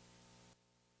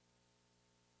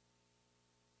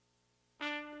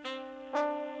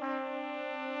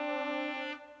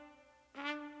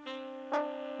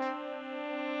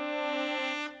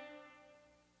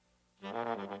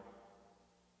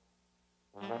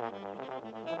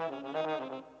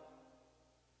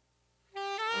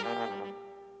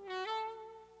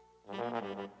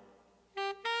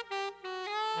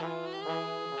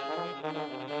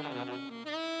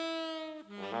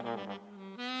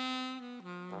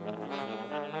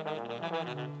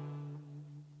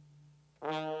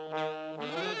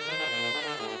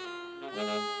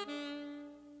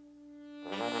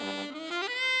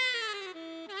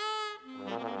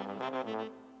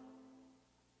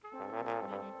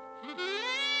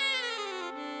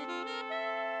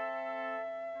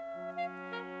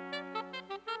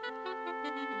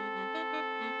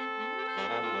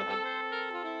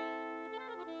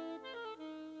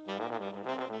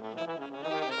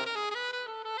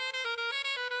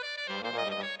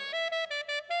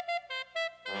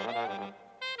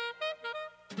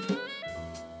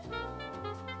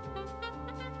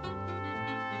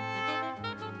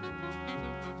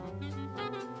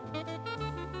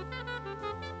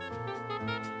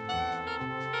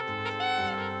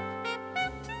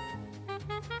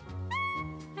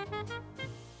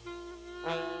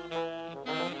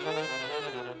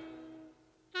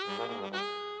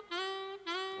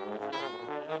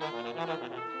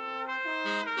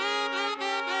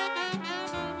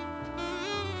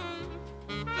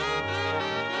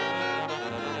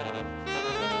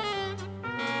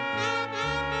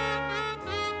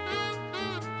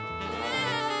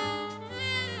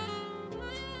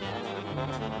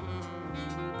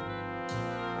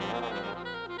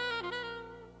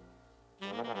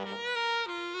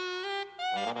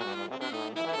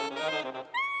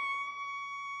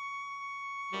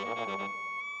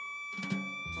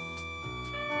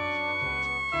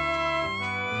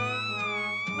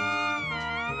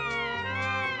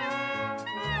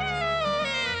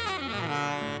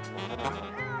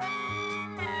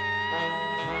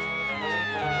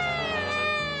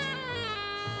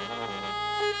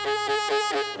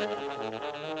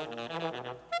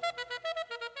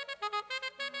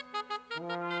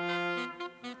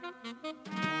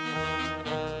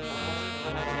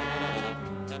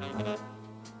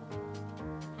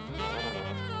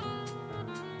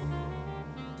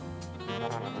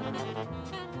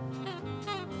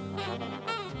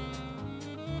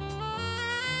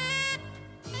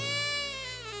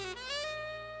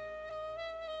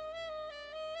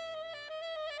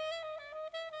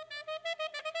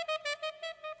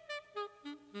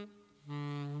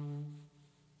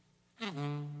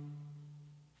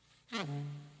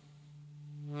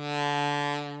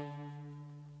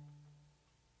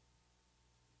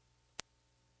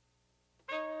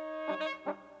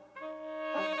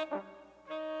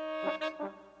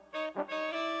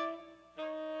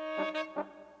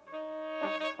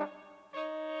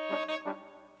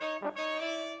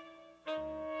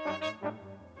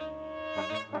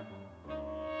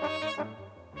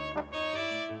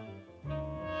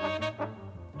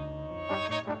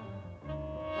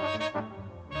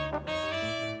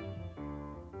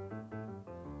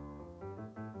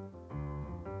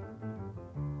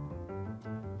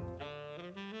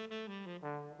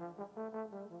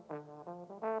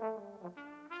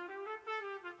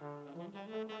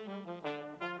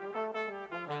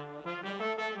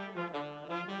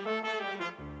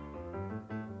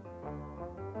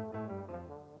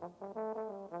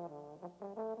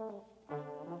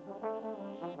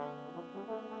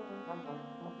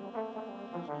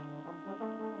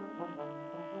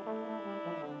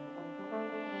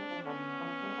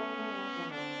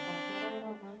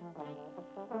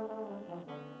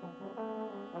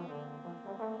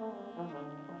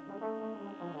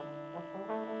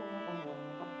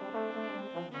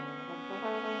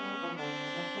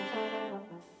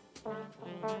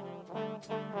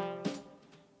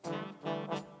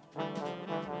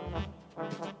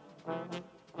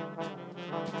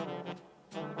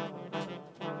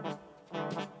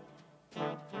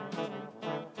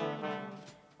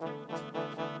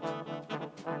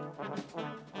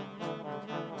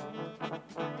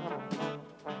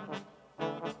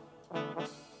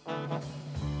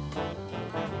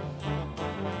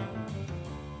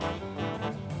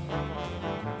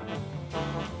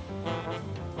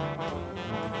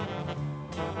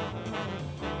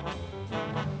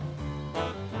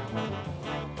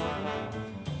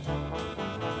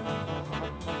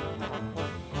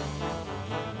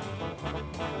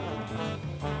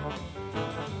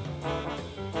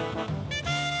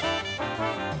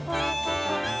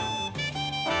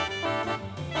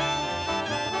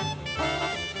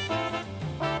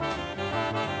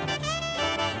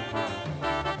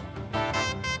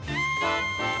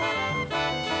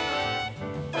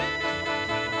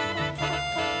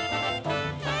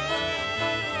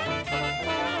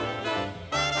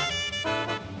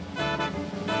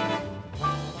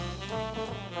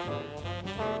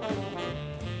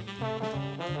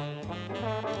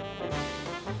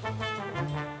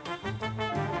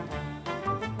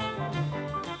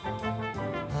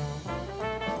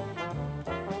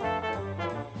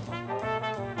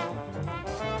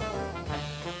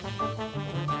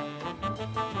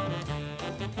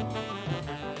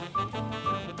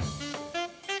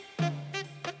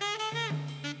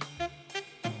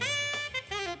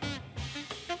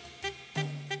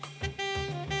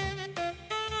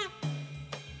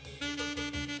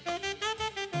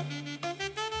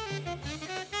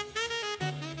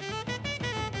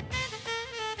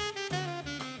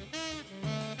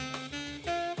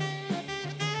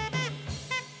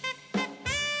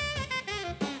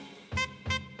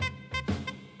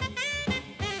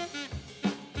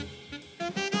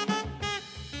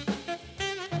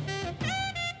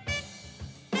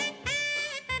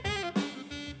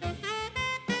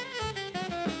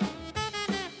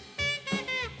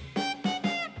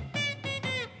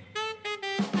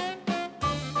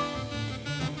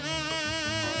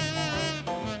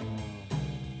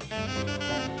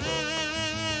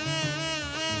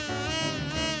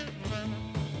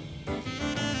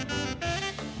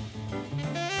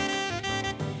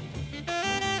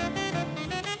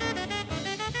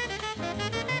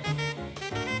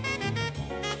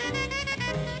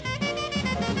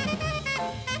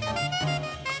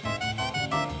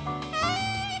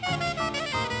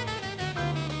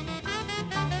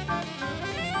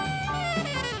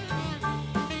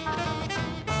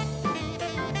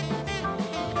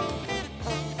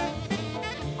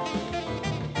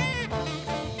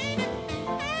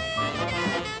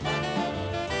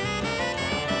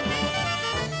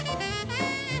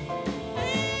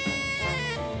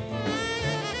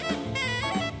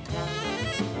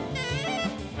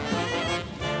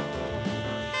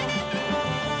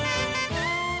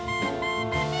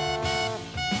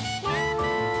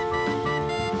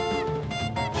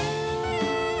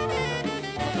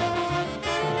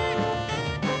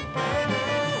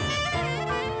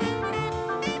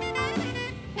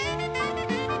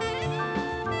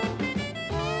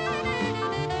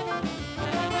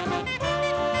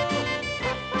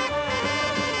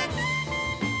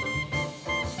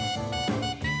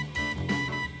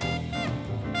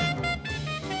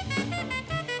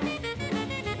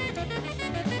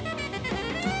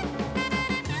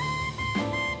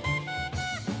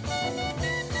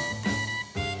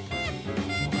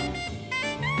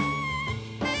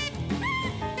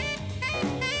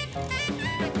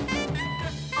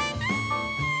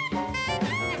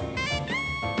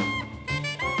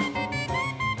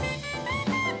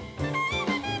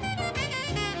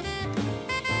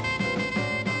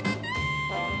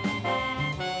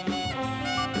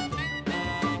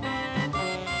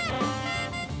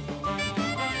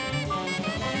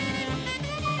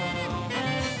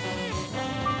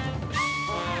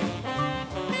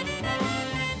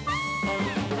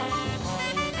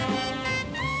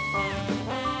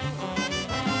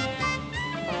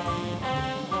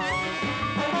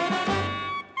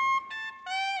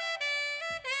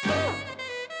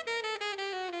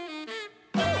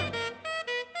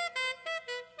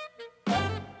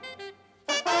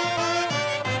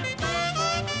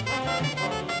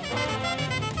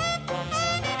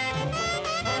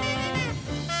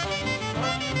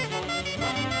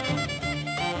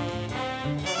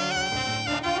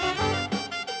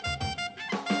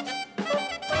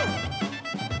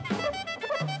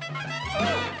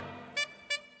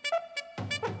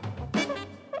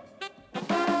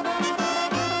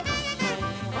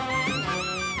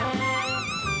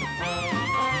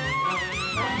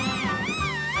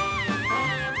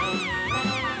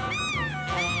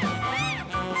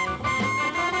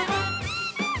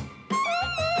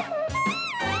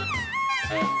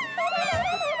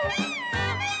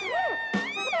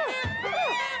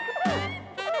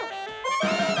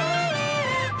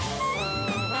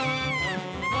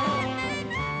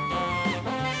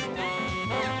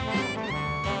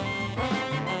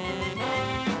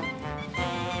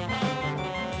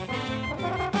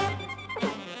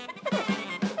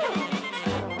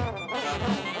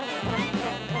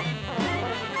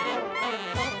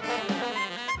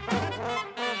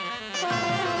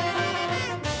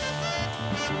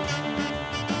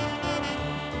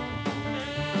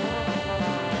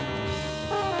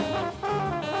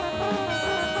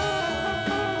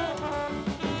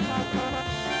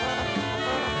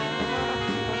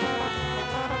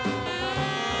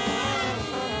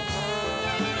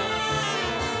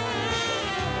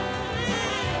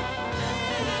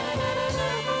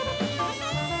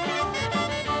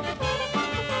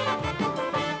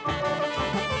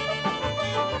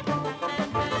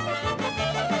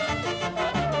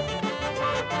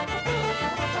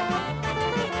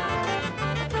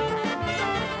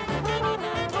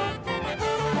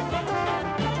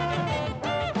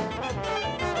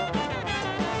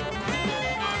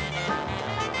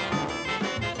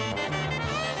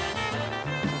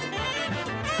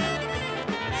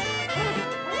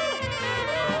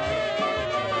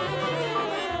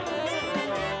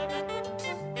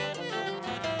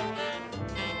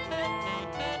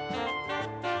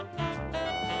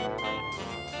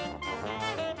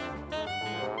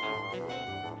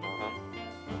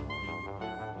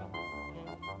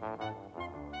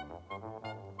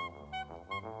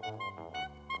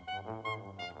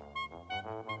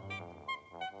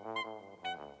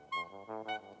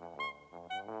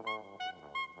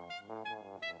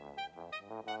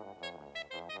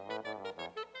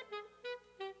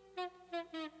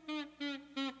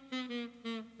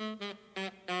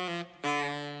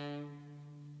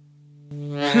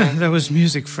 That was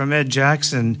music from Ed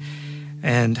Jackson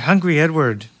and Hungry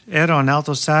Edward. Ed on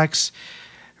alto sax,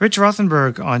 Rich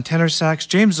Rothenberg on tenor sax,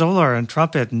 James Zolar on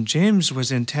trumpet. And James was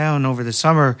in town over the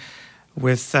summer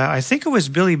with, I think it was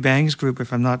Billy Bang's group,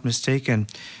 if I'm not mistaken.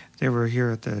 They were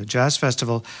here at the Jazz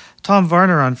Festival. Tom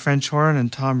Varner on French horn,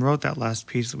 and Tom wrote that last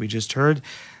piece that we just heard.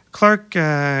 Clark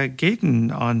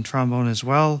Gayton on trombone as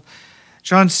well.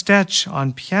 John Stetch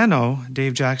on piano,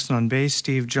 Dave Jackson on bass,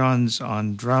 Steve Johns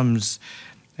on drums.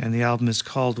 And the album is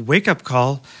called Wake Up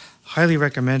Call. Highly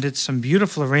recommended. Some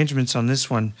beautiful arrangements on this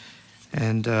one,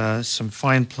 and some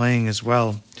fine playing as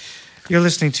well. You're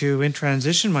listening to In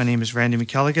Transition. My name is Randy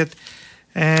McElligott,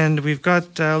 and we've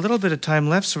got a little bit of time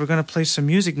left, so we're going to play some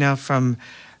music now from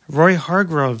Roy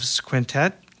Hargrove's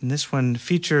quintet. And this one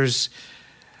features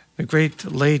the great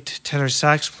late tenor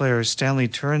sax player Stanley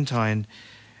Turrentine.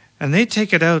 And they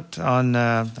take it out on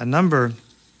a number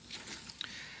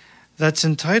that's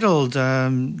entitled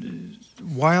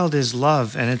Wild is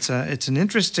Love. And it's an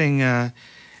interesting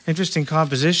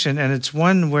composition, and it's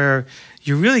one where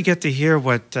you really get to hear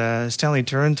what Stanley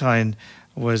Turrentine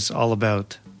was all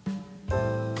about.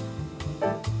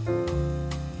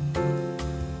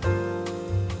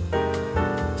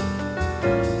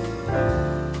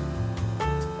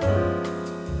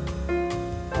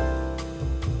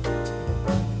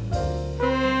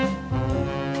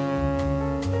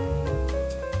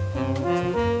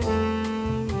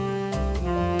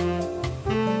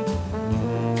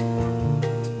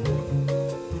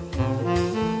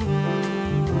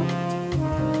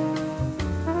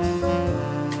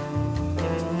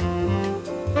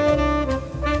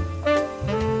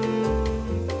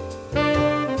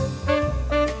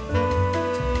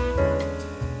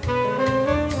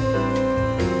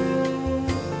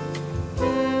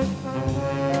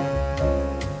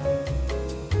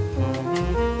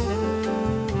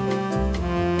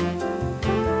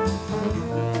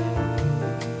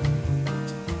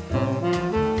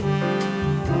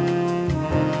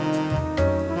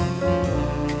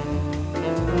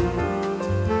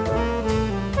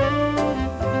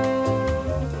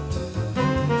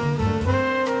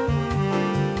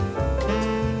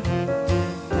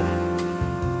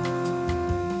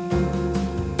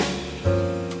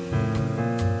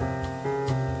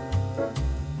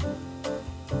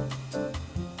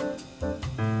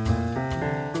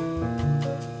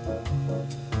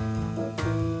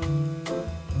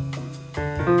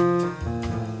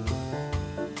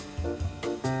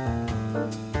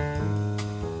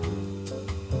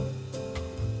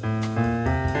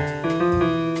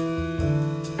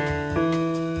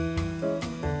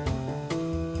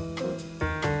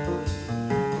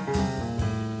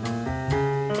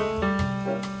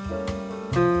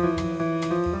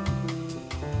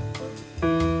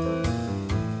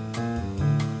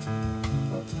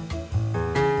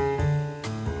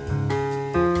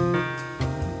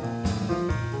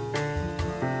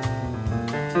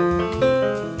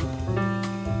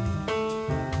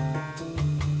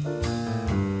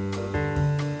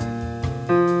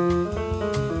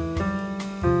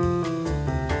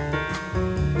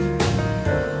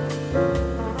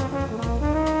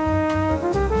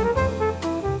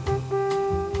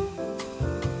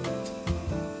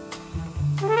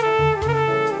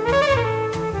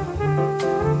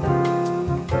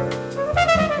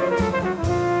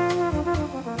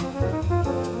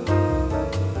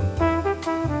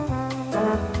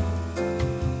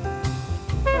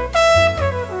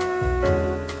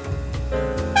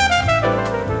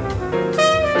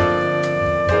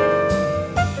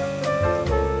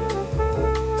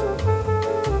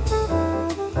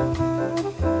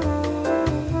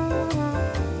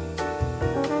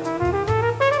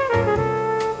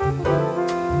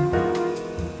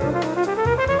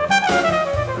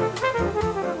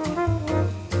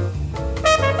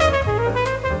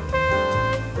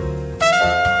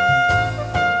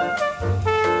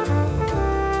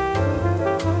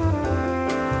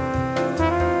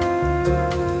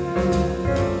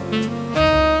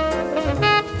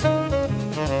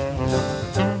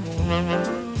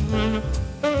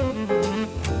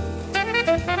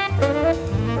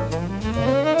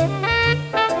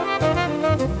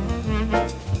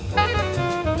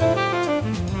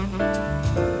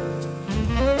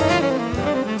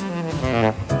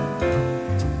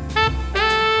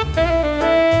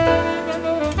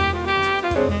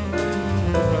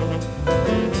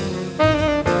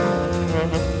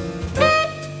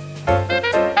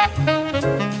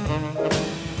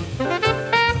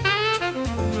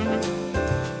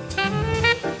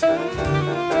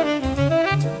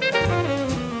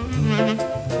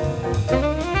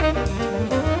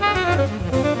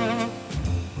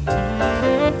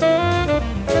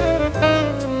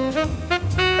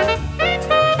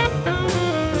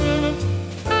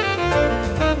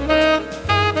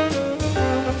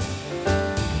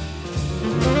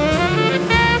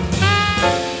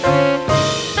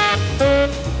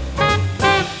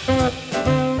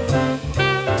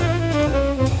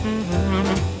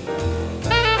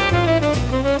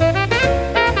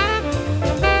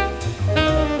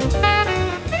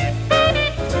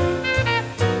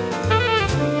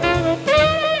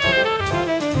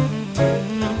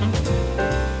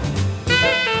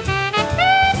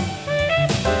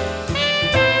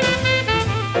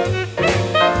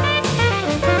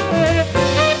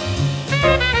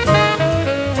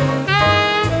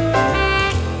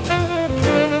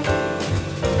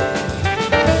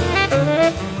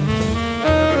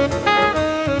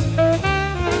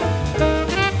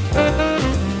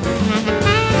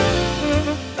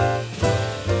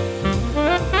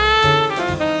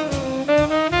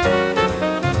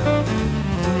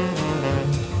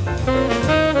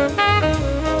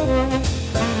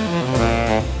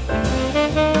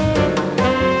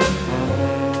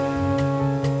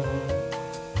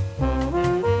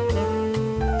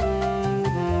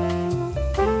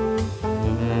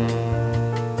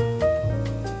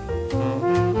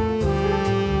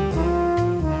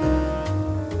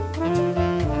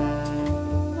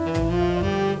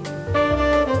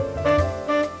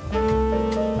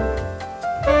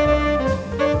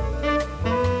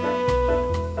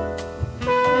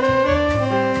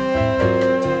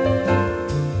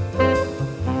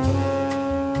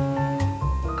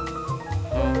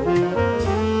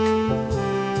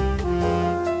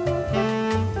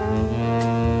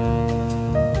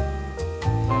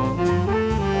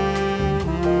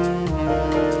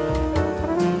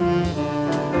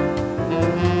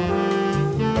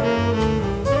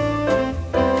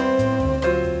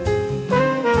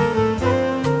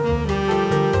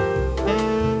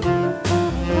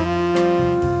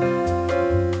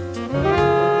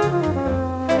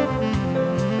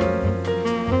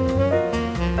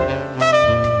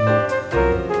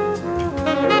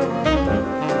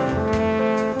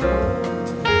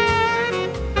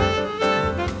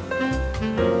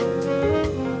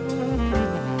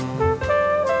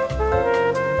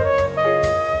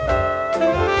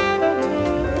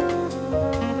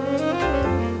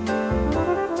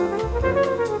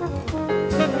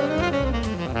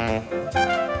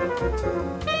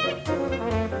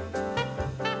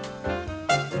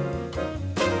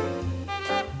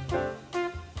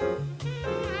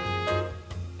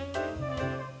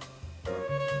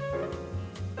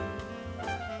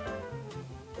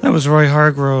 That was Roy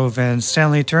Hargrove and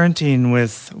Stanley Turrentine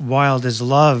with Wild as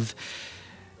Love.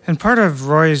 And part of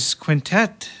Roy's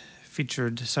quintet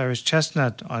featured Cyrus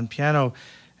Chestnut on piano.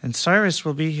 And Cyrus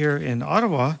will be here in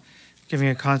Ottawa giving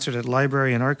a concert at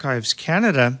Library and Archives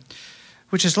Canada,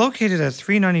 which is located at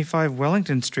 395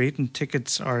 Wellington Street, and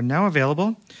tickets are now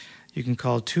available. You can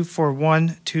call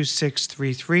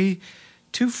 241-2633,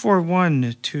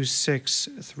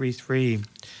 241-2633.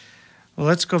 Well,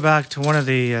 let's go back to one of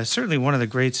the, certainly one of the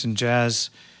greats in jazz,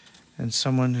 and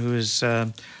someone who is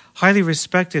highly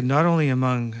respected not only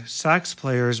among sax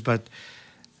players, but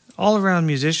all around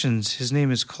musicians. His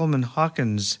name is Coleman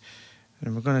Hawkins,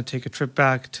 and we're going to take a trip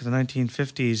back to the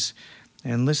 1950s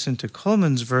and listen to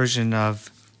Coleman's version of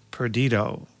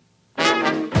Perdido.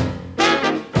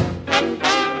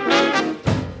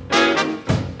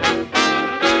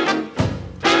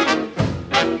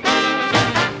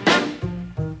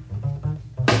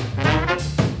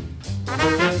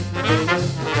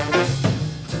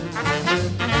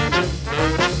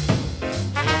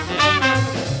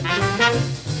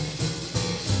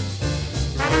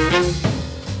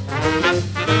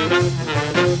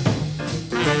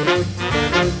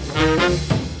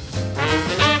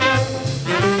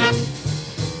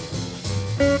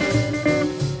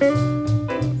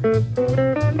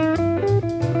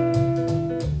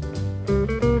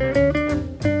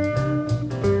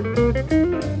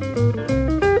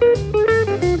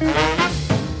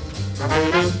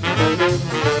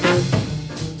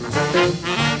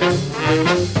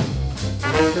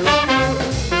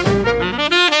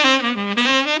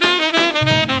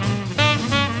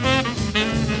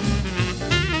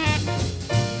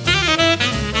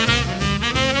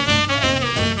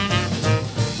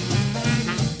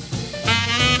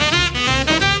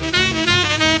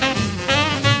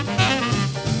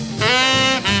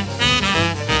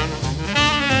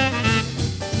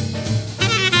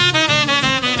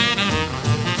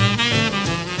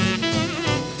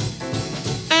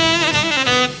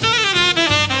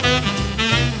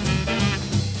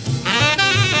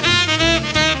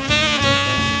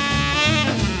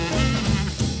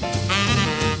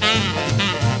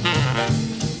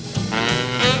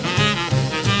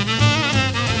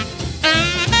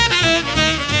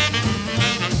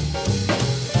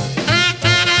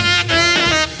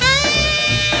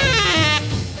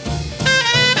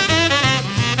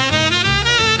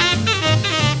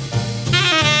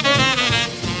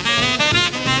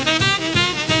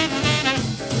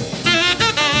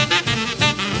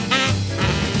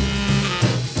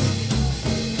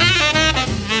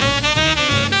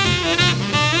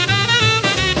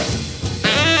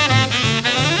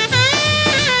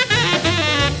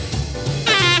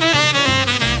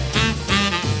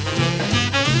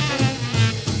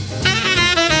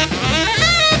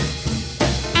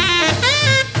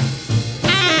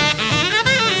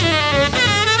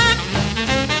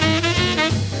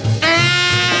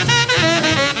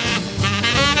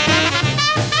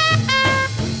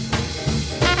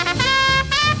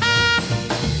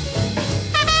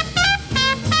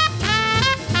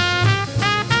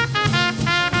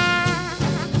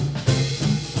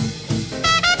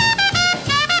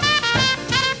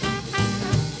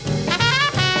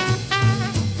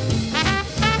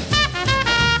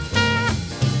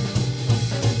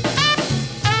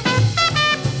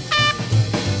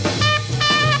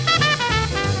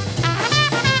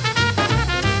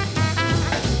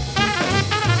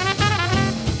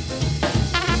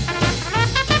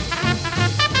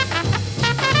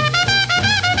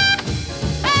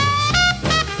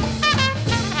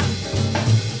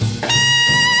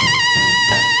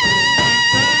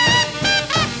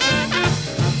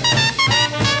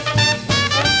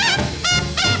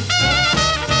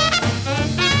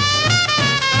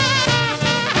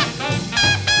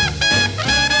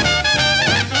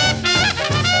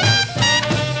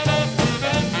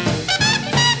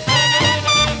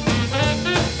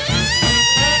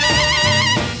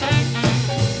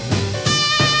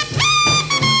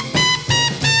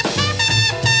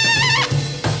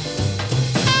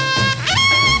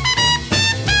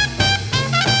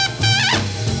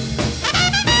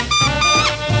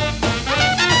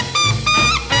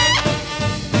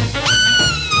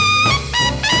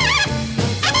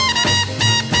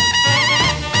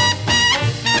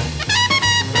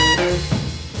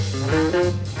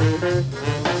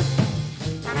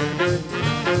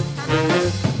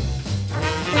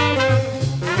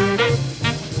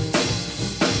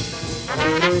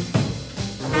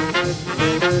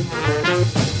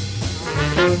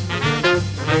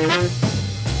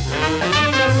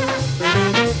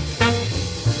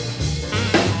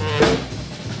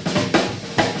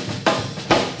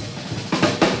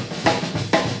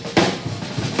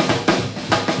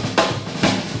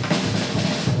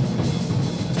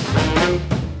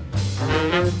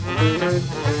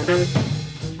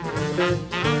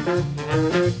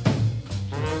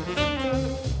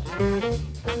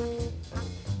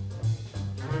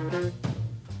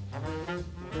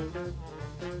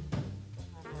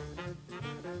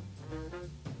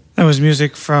 was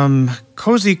music from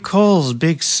Cozy Cole's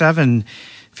Big Seven,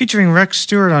 featuring Rex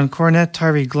Stewart on cornet,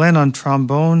 Tyree Glenn on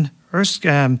trombone,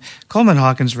 Coleman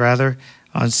Hawkins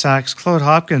on sax, Claude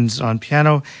Hopkins on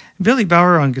piano, Billy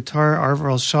Bauer on guitar,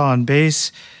 Arvell Shaw on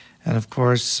bass, and of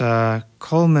course Cozy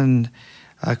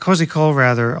Cole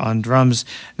on drums.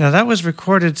 Now that was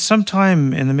recorded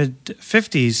sometime in the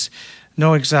mid-50s.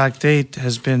 No exact date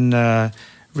has been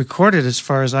recorded as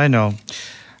far as I know.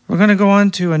 We're going to go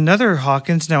on to another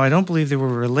Hawkins. Now, I don't believe they were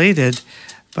related,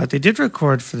 but they did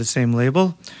record for the same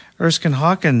label. Erskine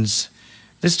Hawkins,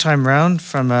 this time round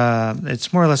from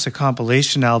it's more or less a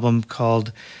compilation album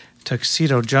called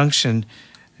Tuxedo Junction,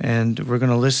 and we're going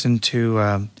to listen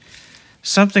to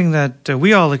something that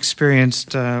we all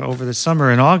experienced over the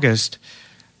summer in August.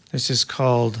 This is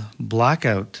called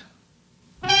Blackout.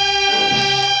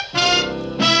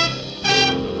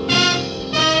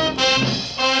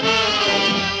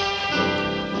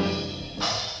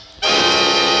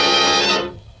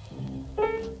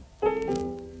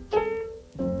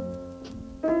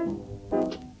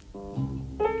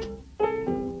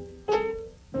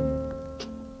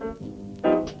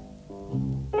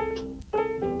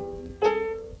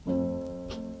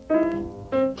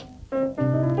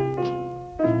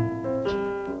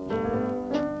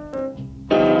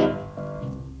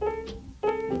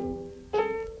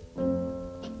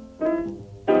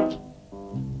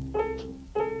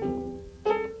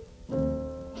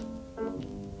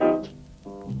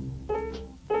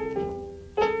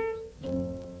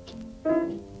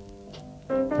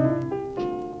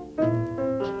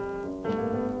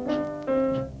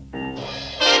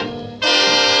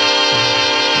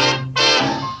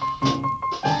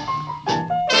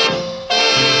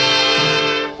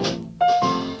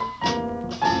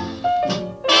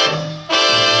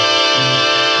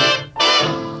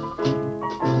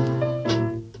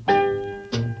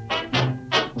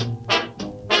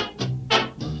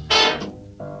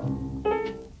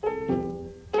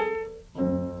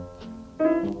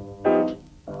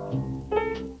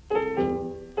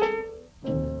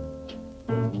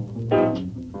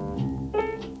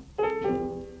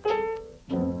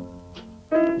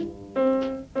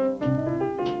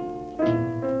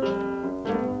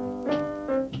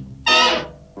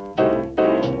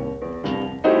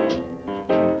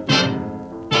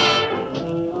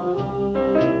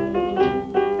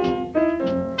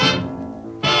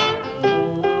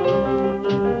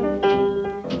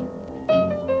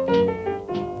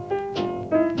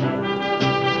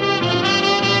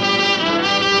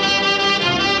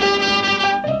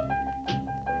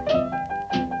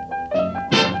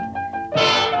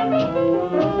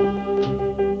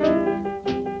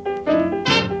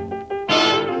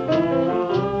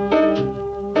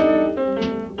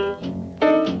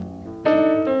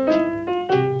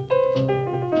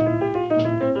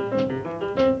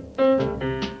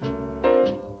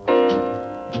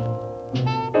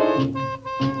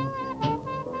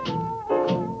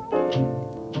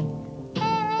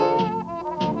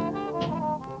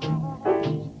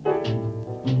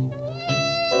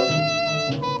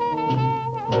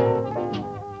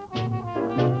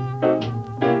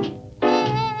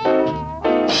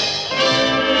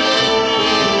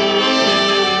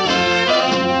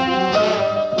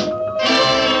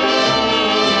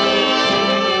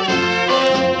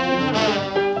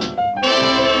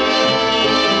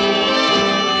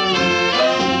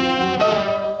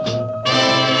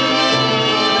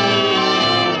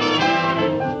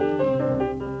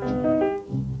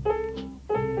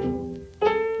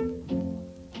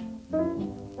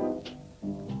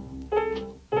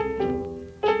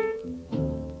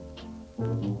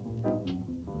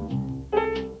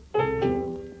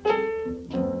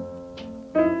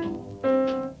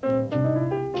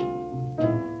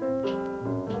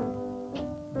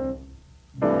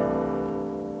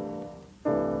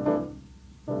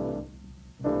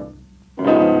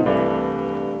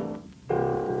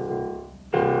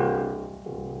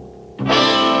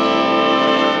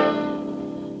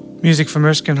 Music from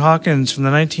Erskine Hawkins from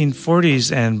the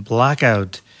 1940s and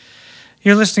Blackout.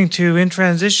 You're listening to In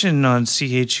Transition on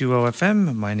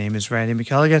CHUO-FM. My name is Randy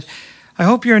McElligott. I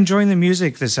hope you're enjoying the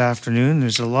music this afternoon.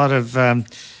 There's a lot of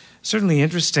certainly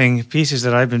interesting pieces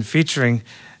that I've been featuring,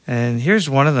 and here's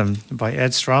one of them by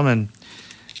Ed Strawman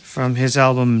from his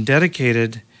album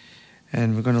Dedicated,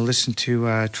 and we're going to listen to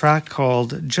a track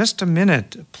called Just a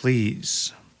Minute,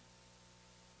 Please.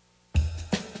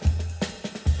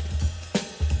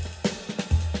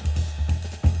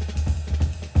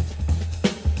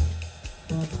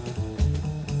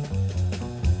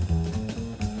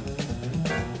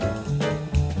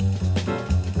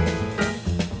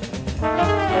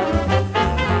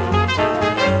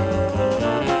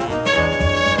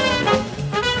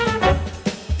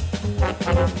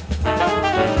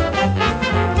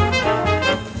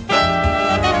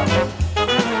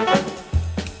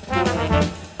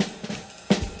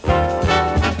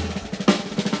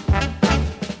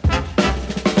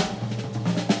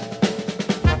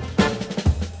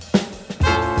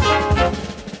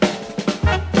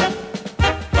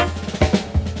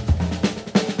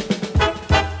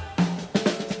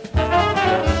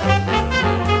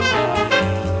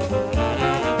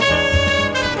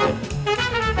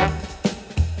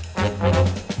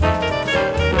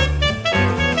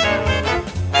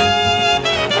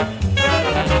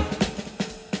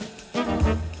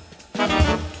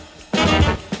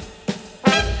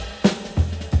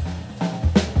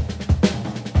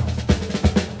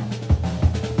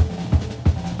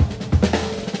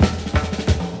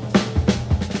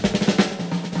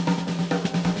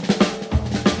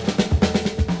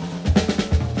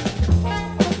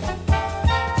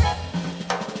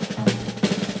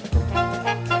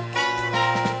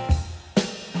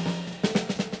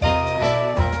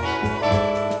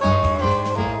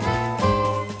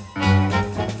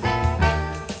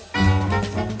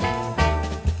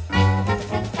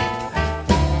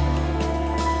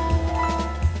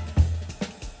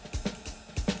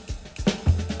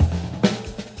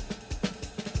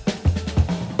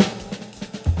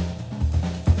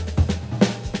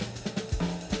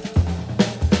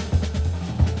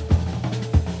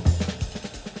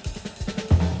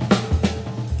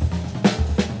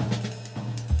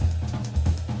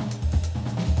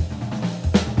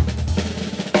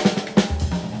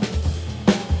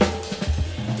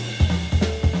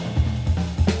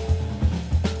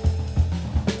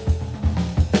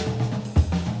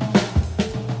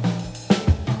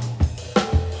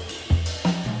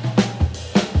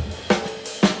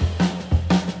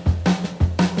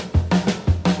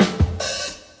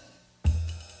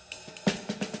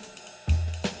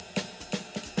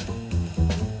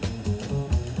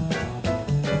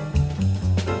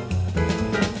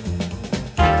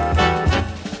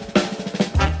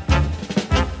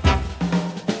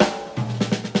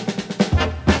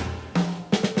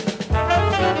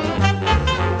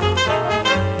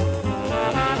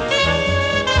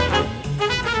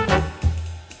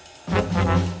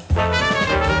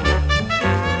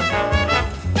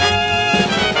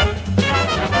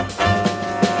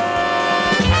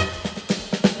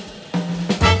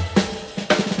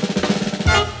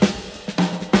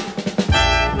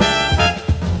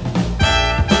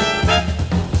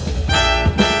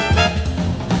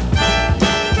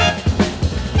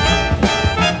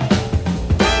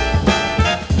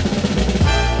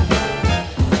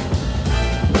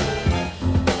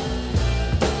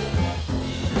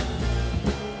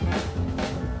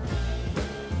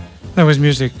 That was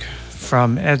music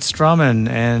from Ed Strawman,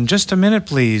 and Just a Minute,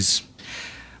 Please.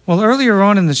 Well, earlier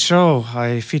on in the show,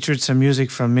 I featured some music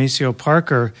from Maceo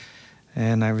Parker,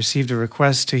 and I received a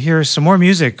request to hear some more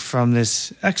music from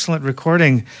this excellent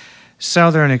recording,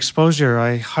 Southern Exposure.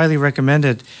 I highly recommend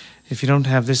it. If you don't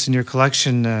have this in your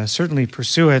collection, certainly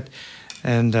pursue it,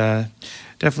 and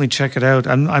definitely check it out.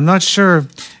 I'm not sure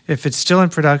if it's still in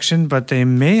production, but they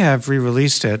may have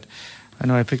re-released it. I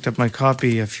know I picked up my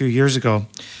copy a few years ago.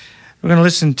 We're going to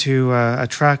listen to a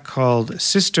track called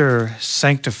Sister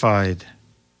Sanctified.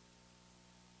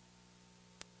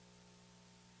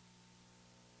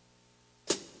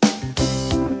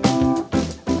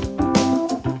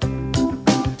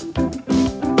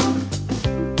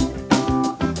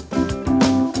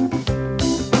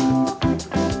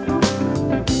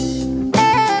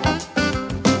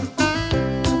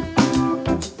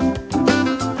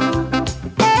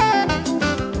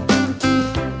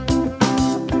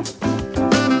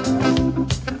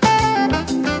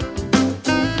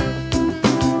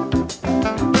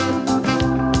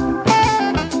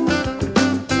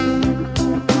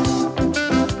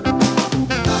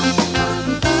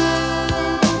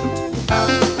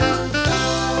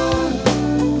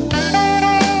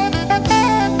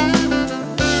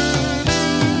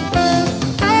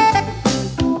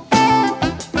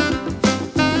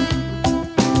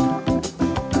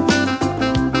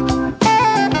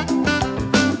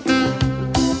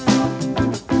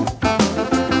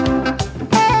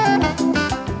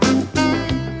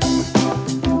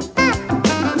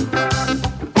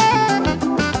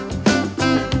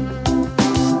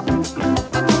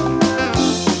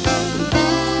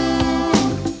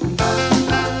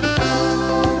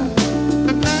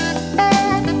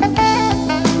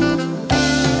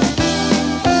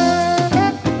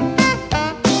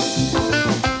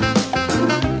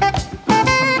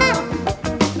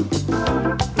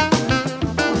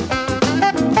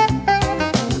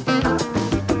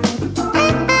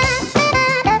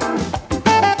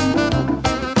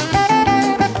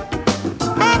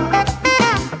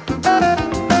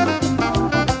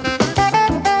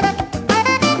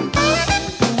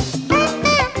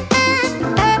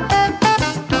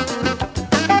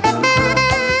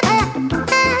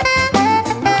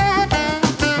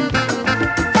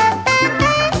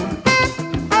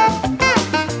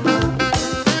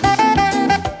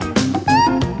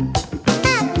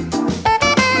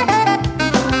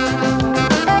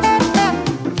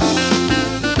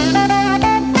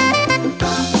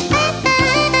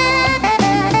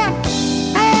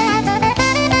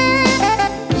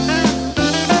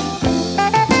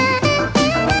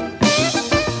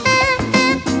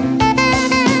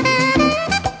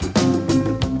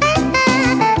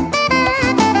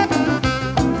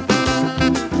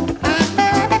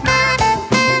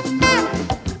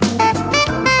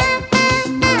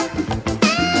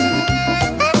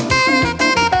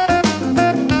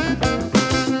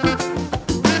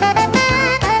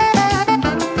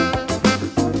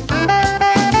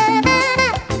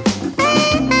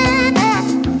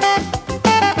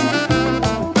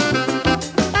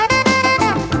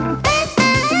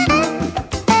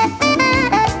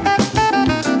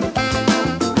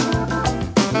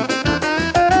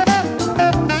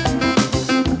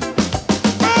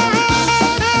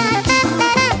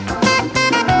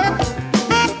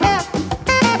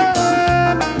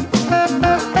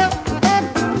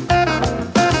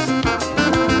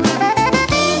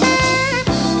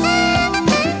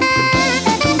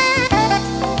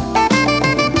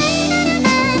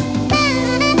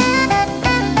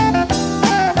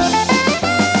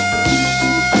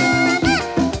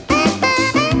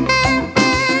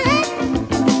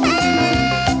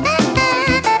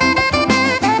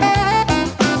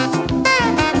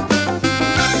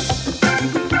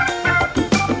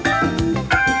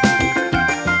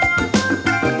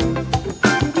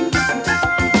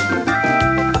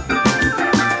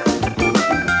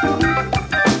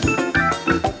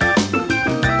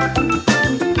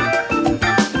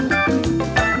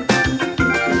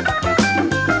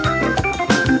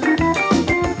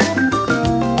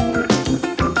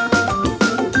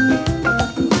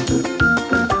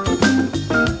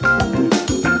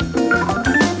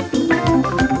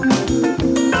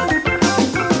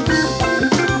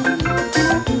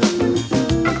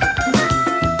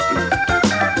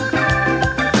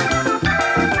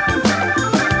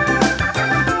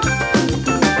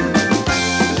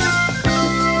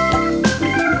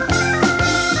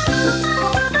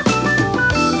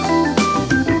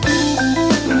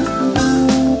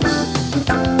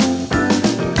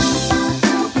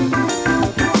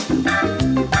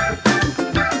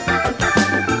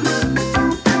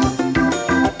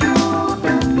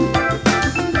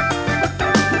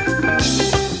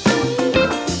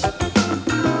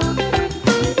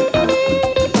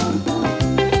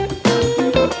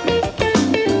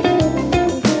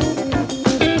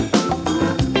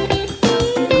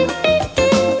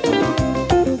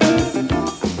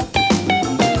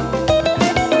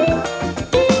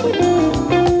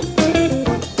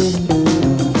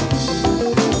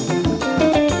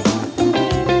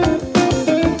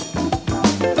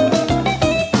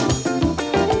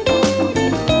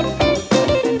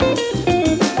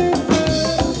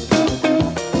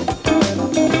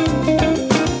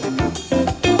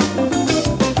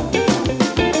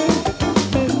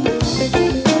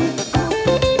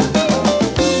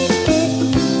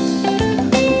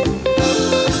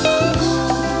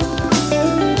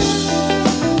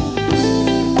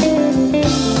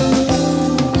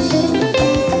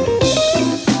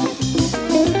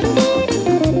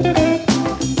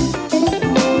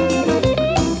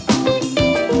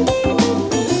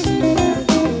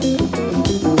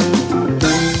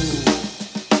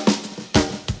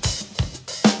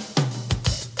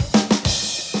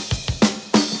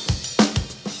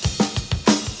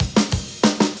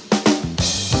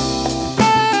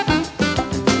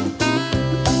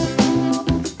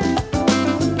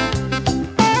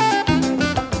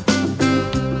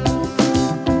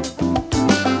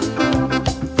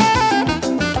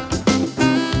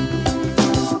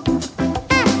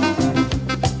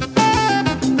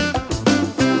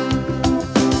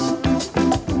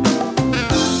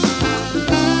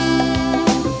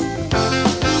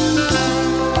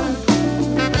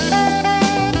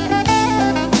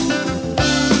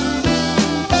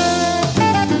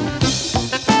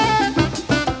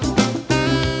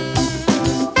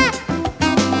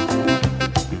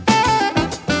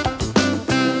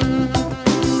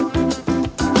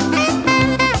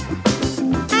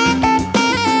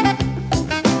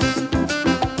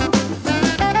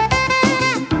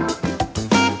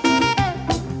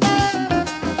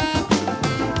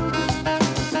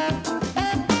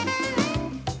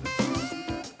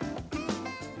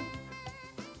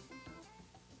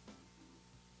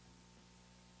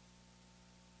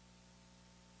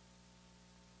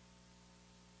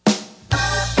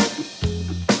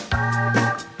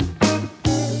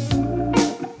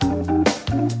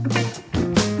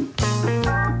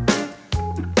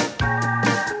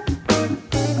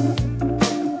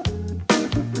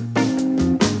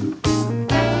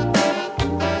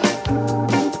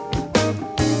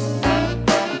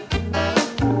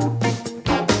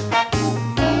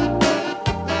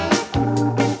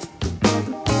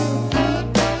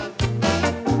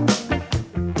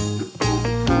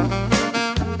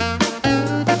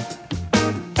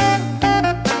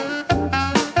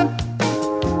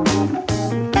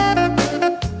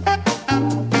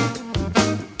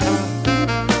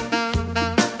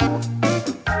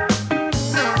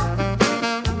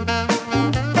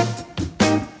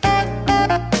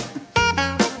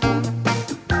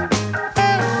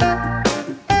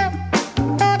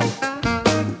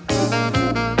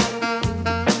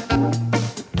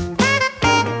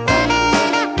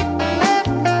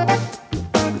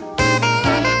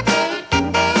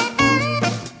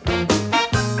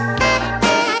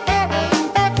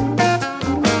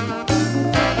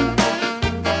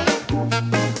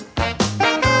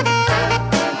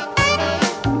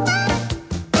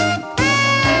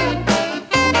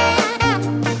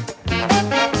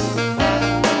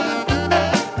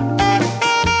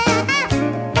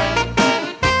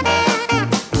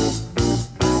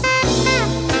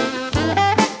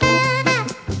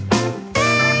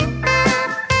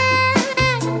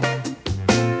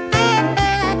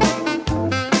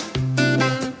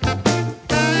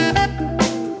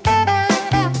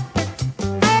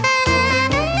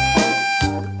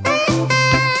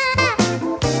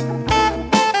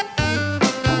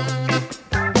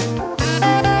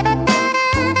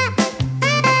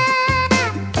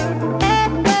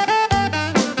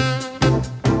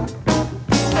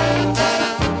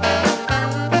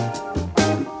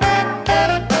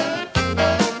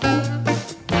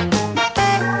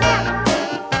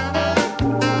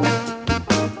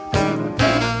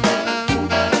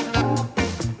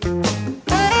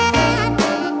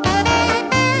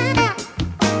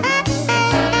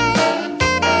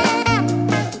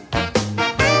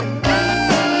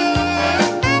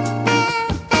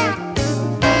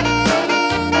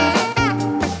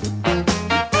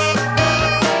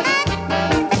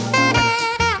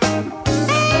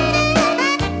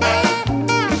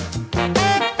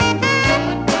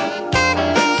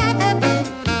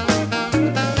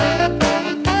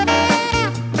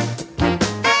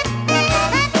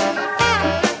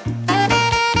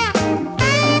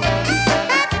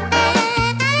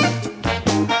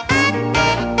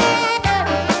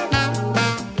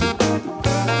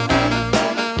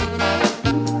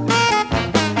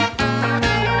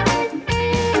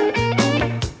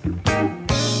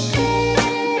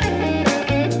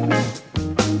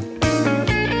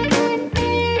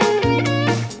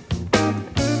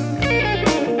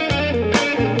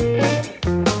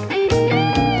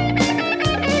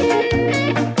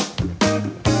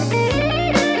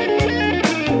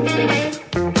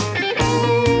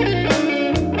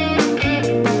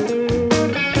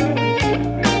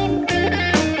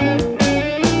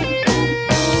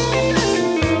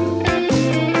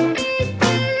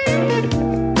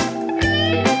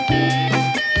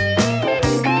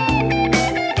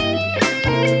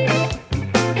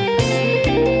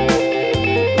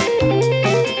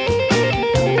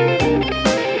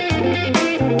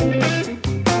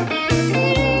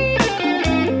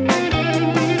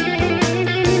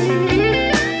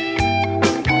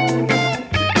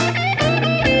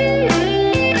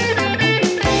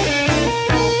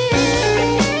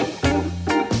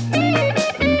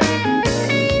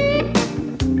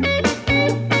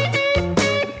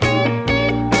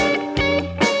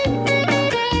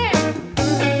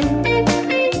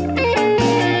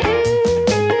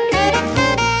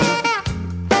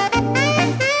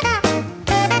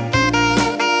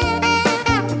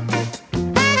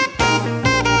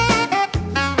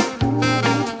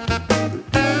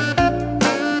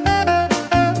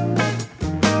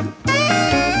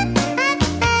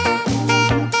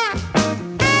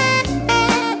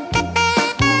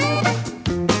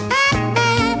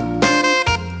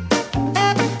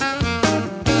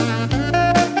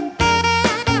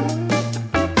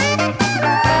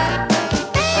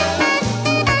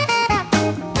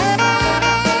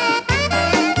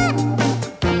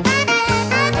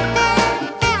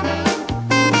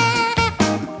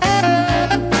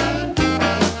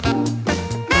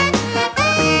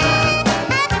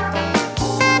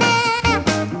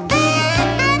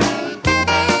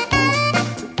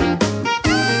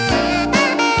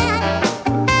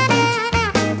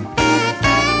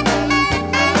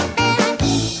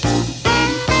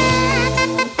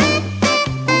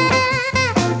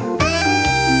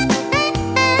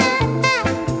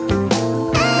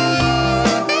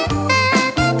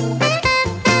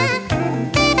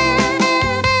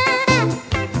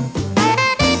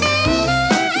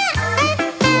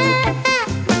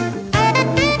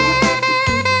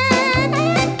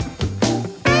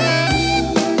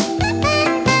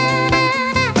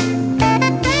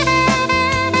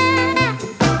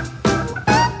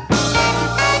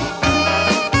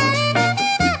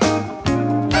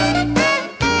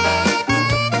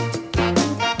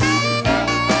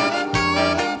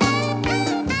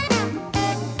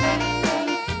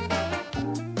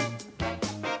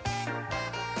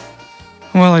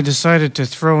 I decided to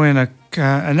throw in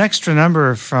an extra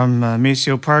number from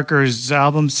Maceo Parker's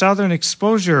album Southern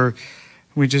Exposure.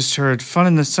 We just heard Fun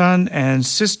in the Sun and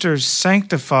Sisters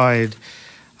Sanctified.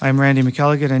 I'm Randy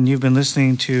McElligott, and you've been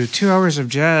listening to 2 hours of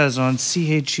jazz on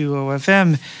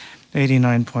CHUO-FM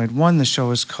 89.1. The show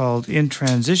is called In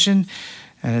Transition,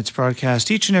 and it's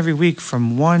broadcast each and every week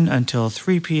from 1 until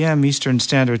 3 p.m. Eastern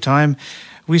Standard Time.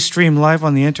 We stream live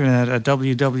on the internet at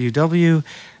www.chuo.fm.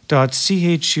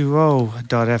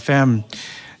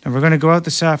 And we're going to go out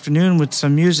this afternoon with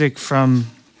some music from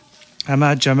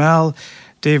Ahmad Jamal,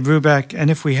 Dave Brubeck, and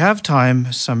if we have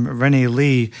time, some Renee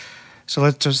Lee. So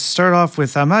let's just start off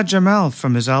with Ahmad Jamal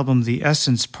from his album The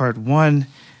Essence Part 1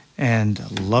 and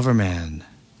Loverman.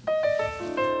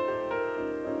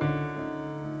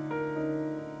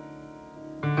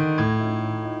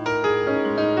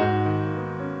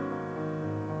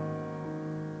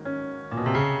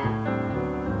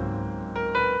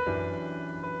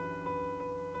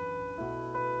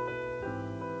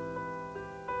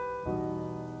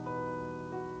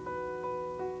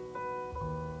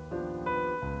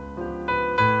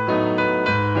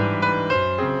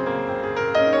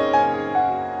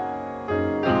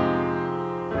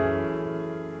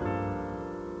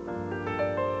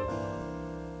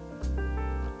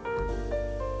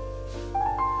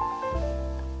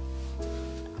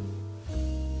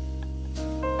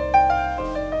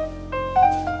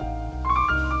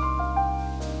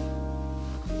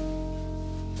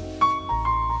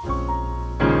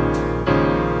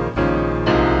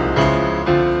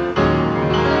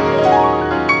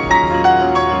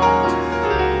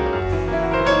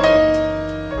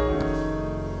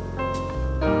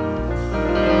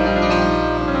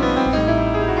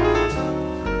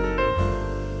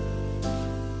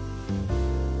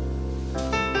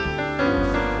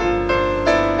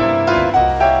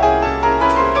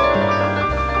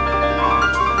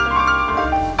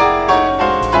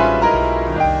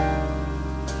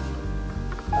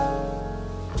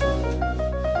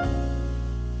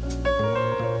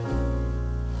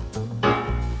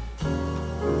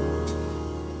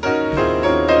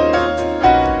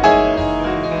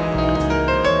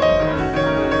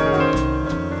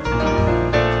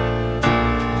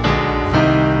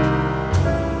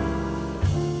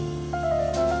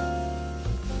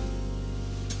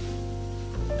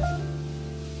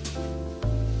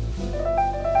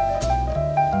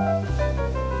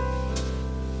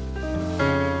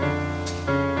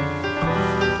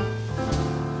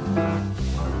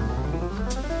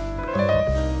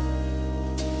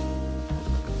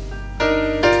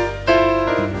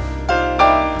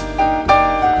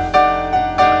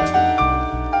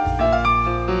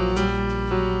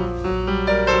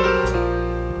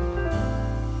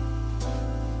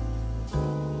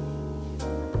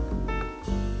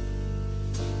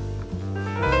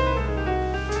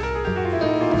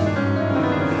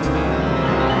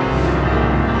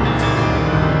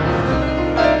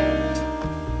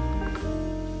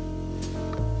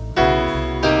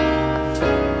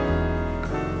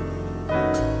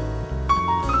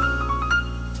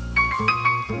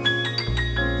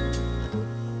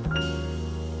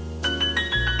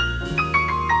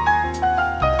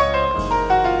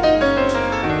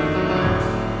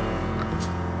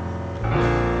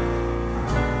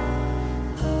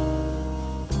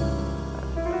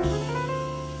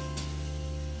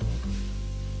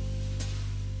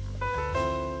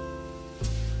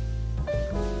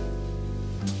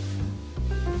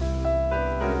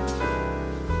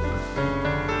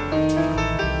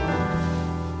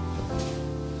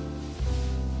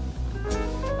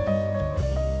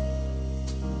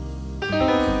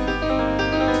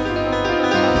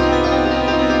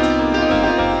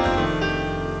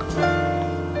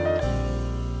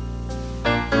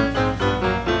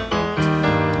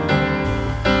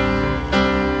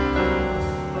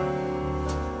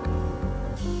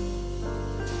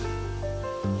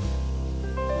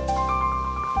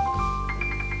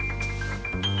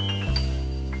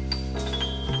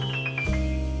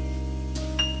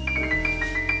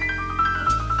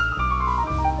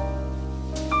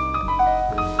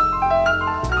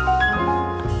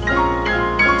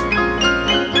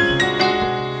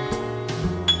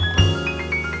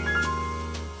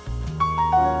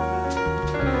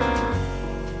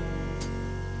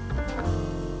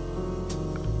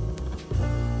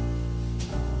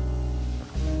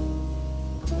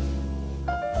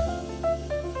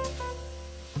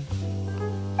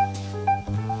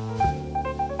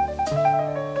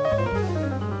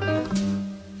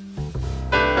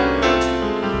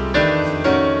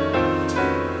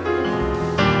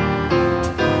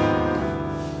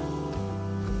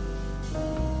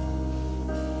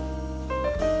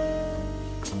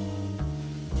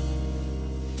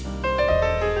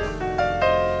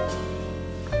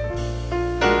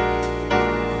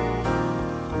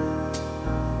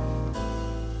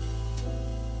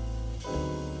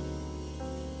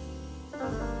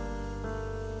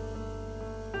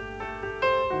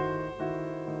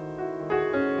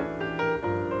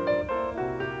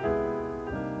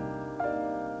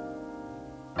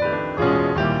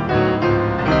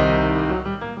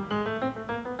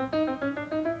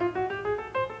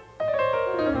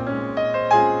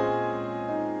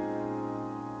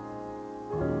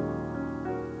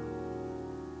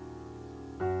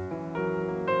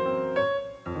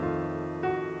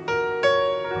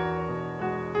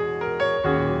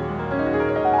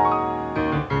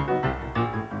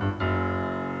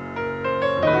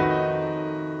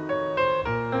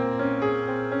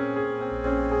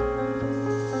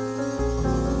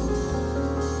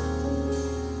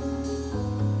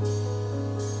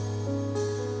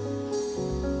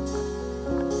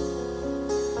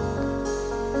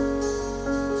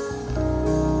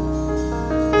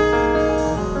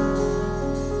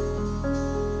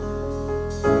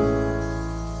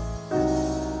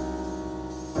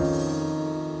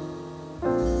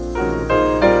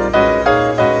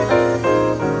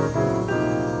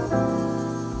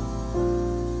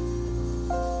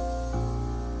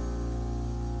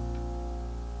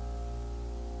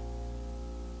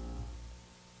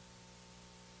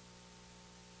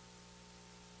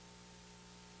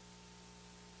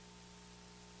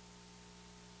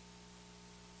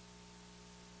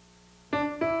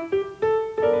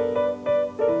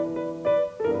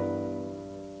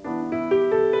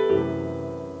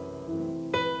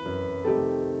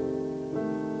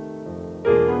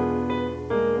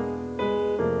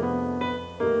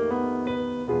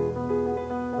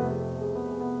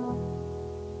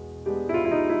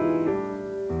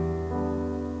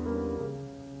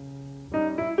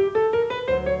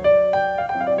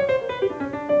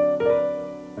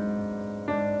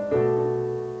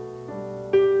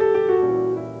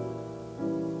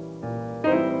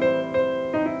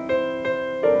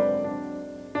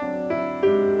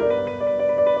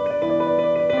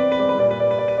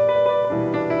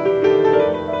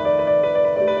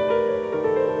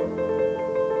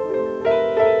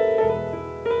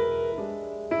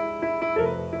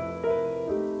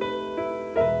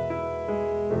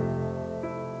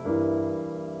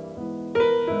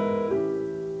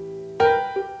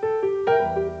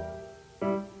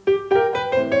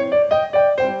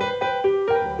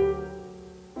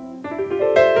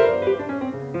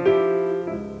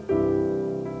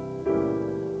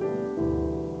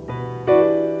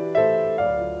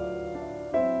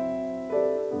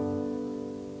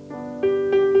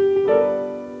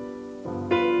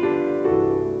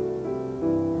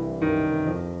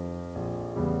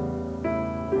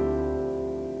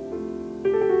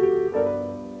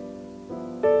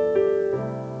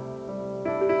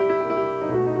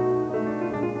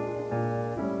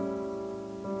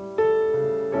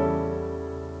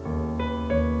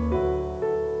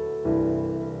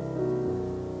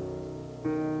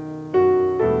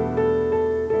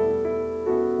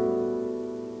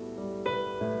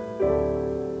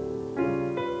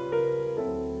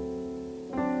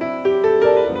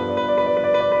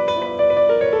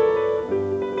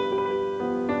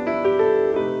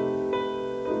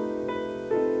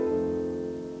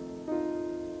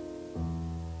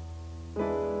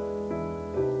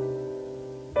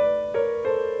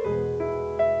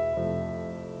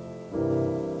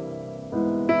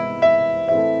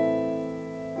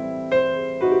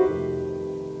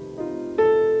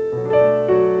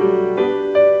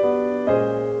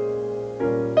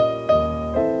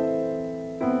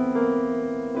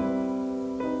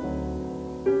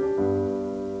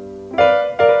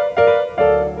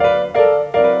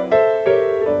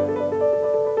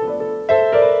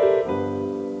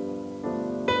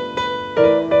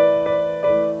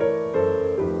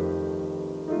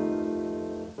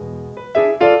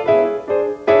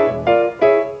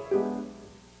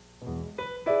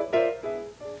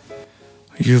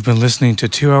 You've been listening to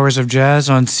 2 hours of jazz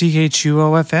on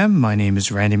CHUO-FM. My name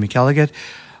is Randy McElligott.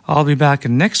 I'll be back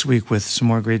next week with some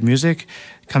more great music.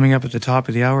 Coming up at the top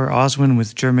of the hour, Oswin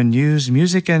with German news,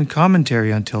 music, and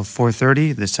commentary until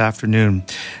 4:30 this afternoon.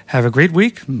 Have a great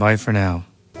week. Bye for now.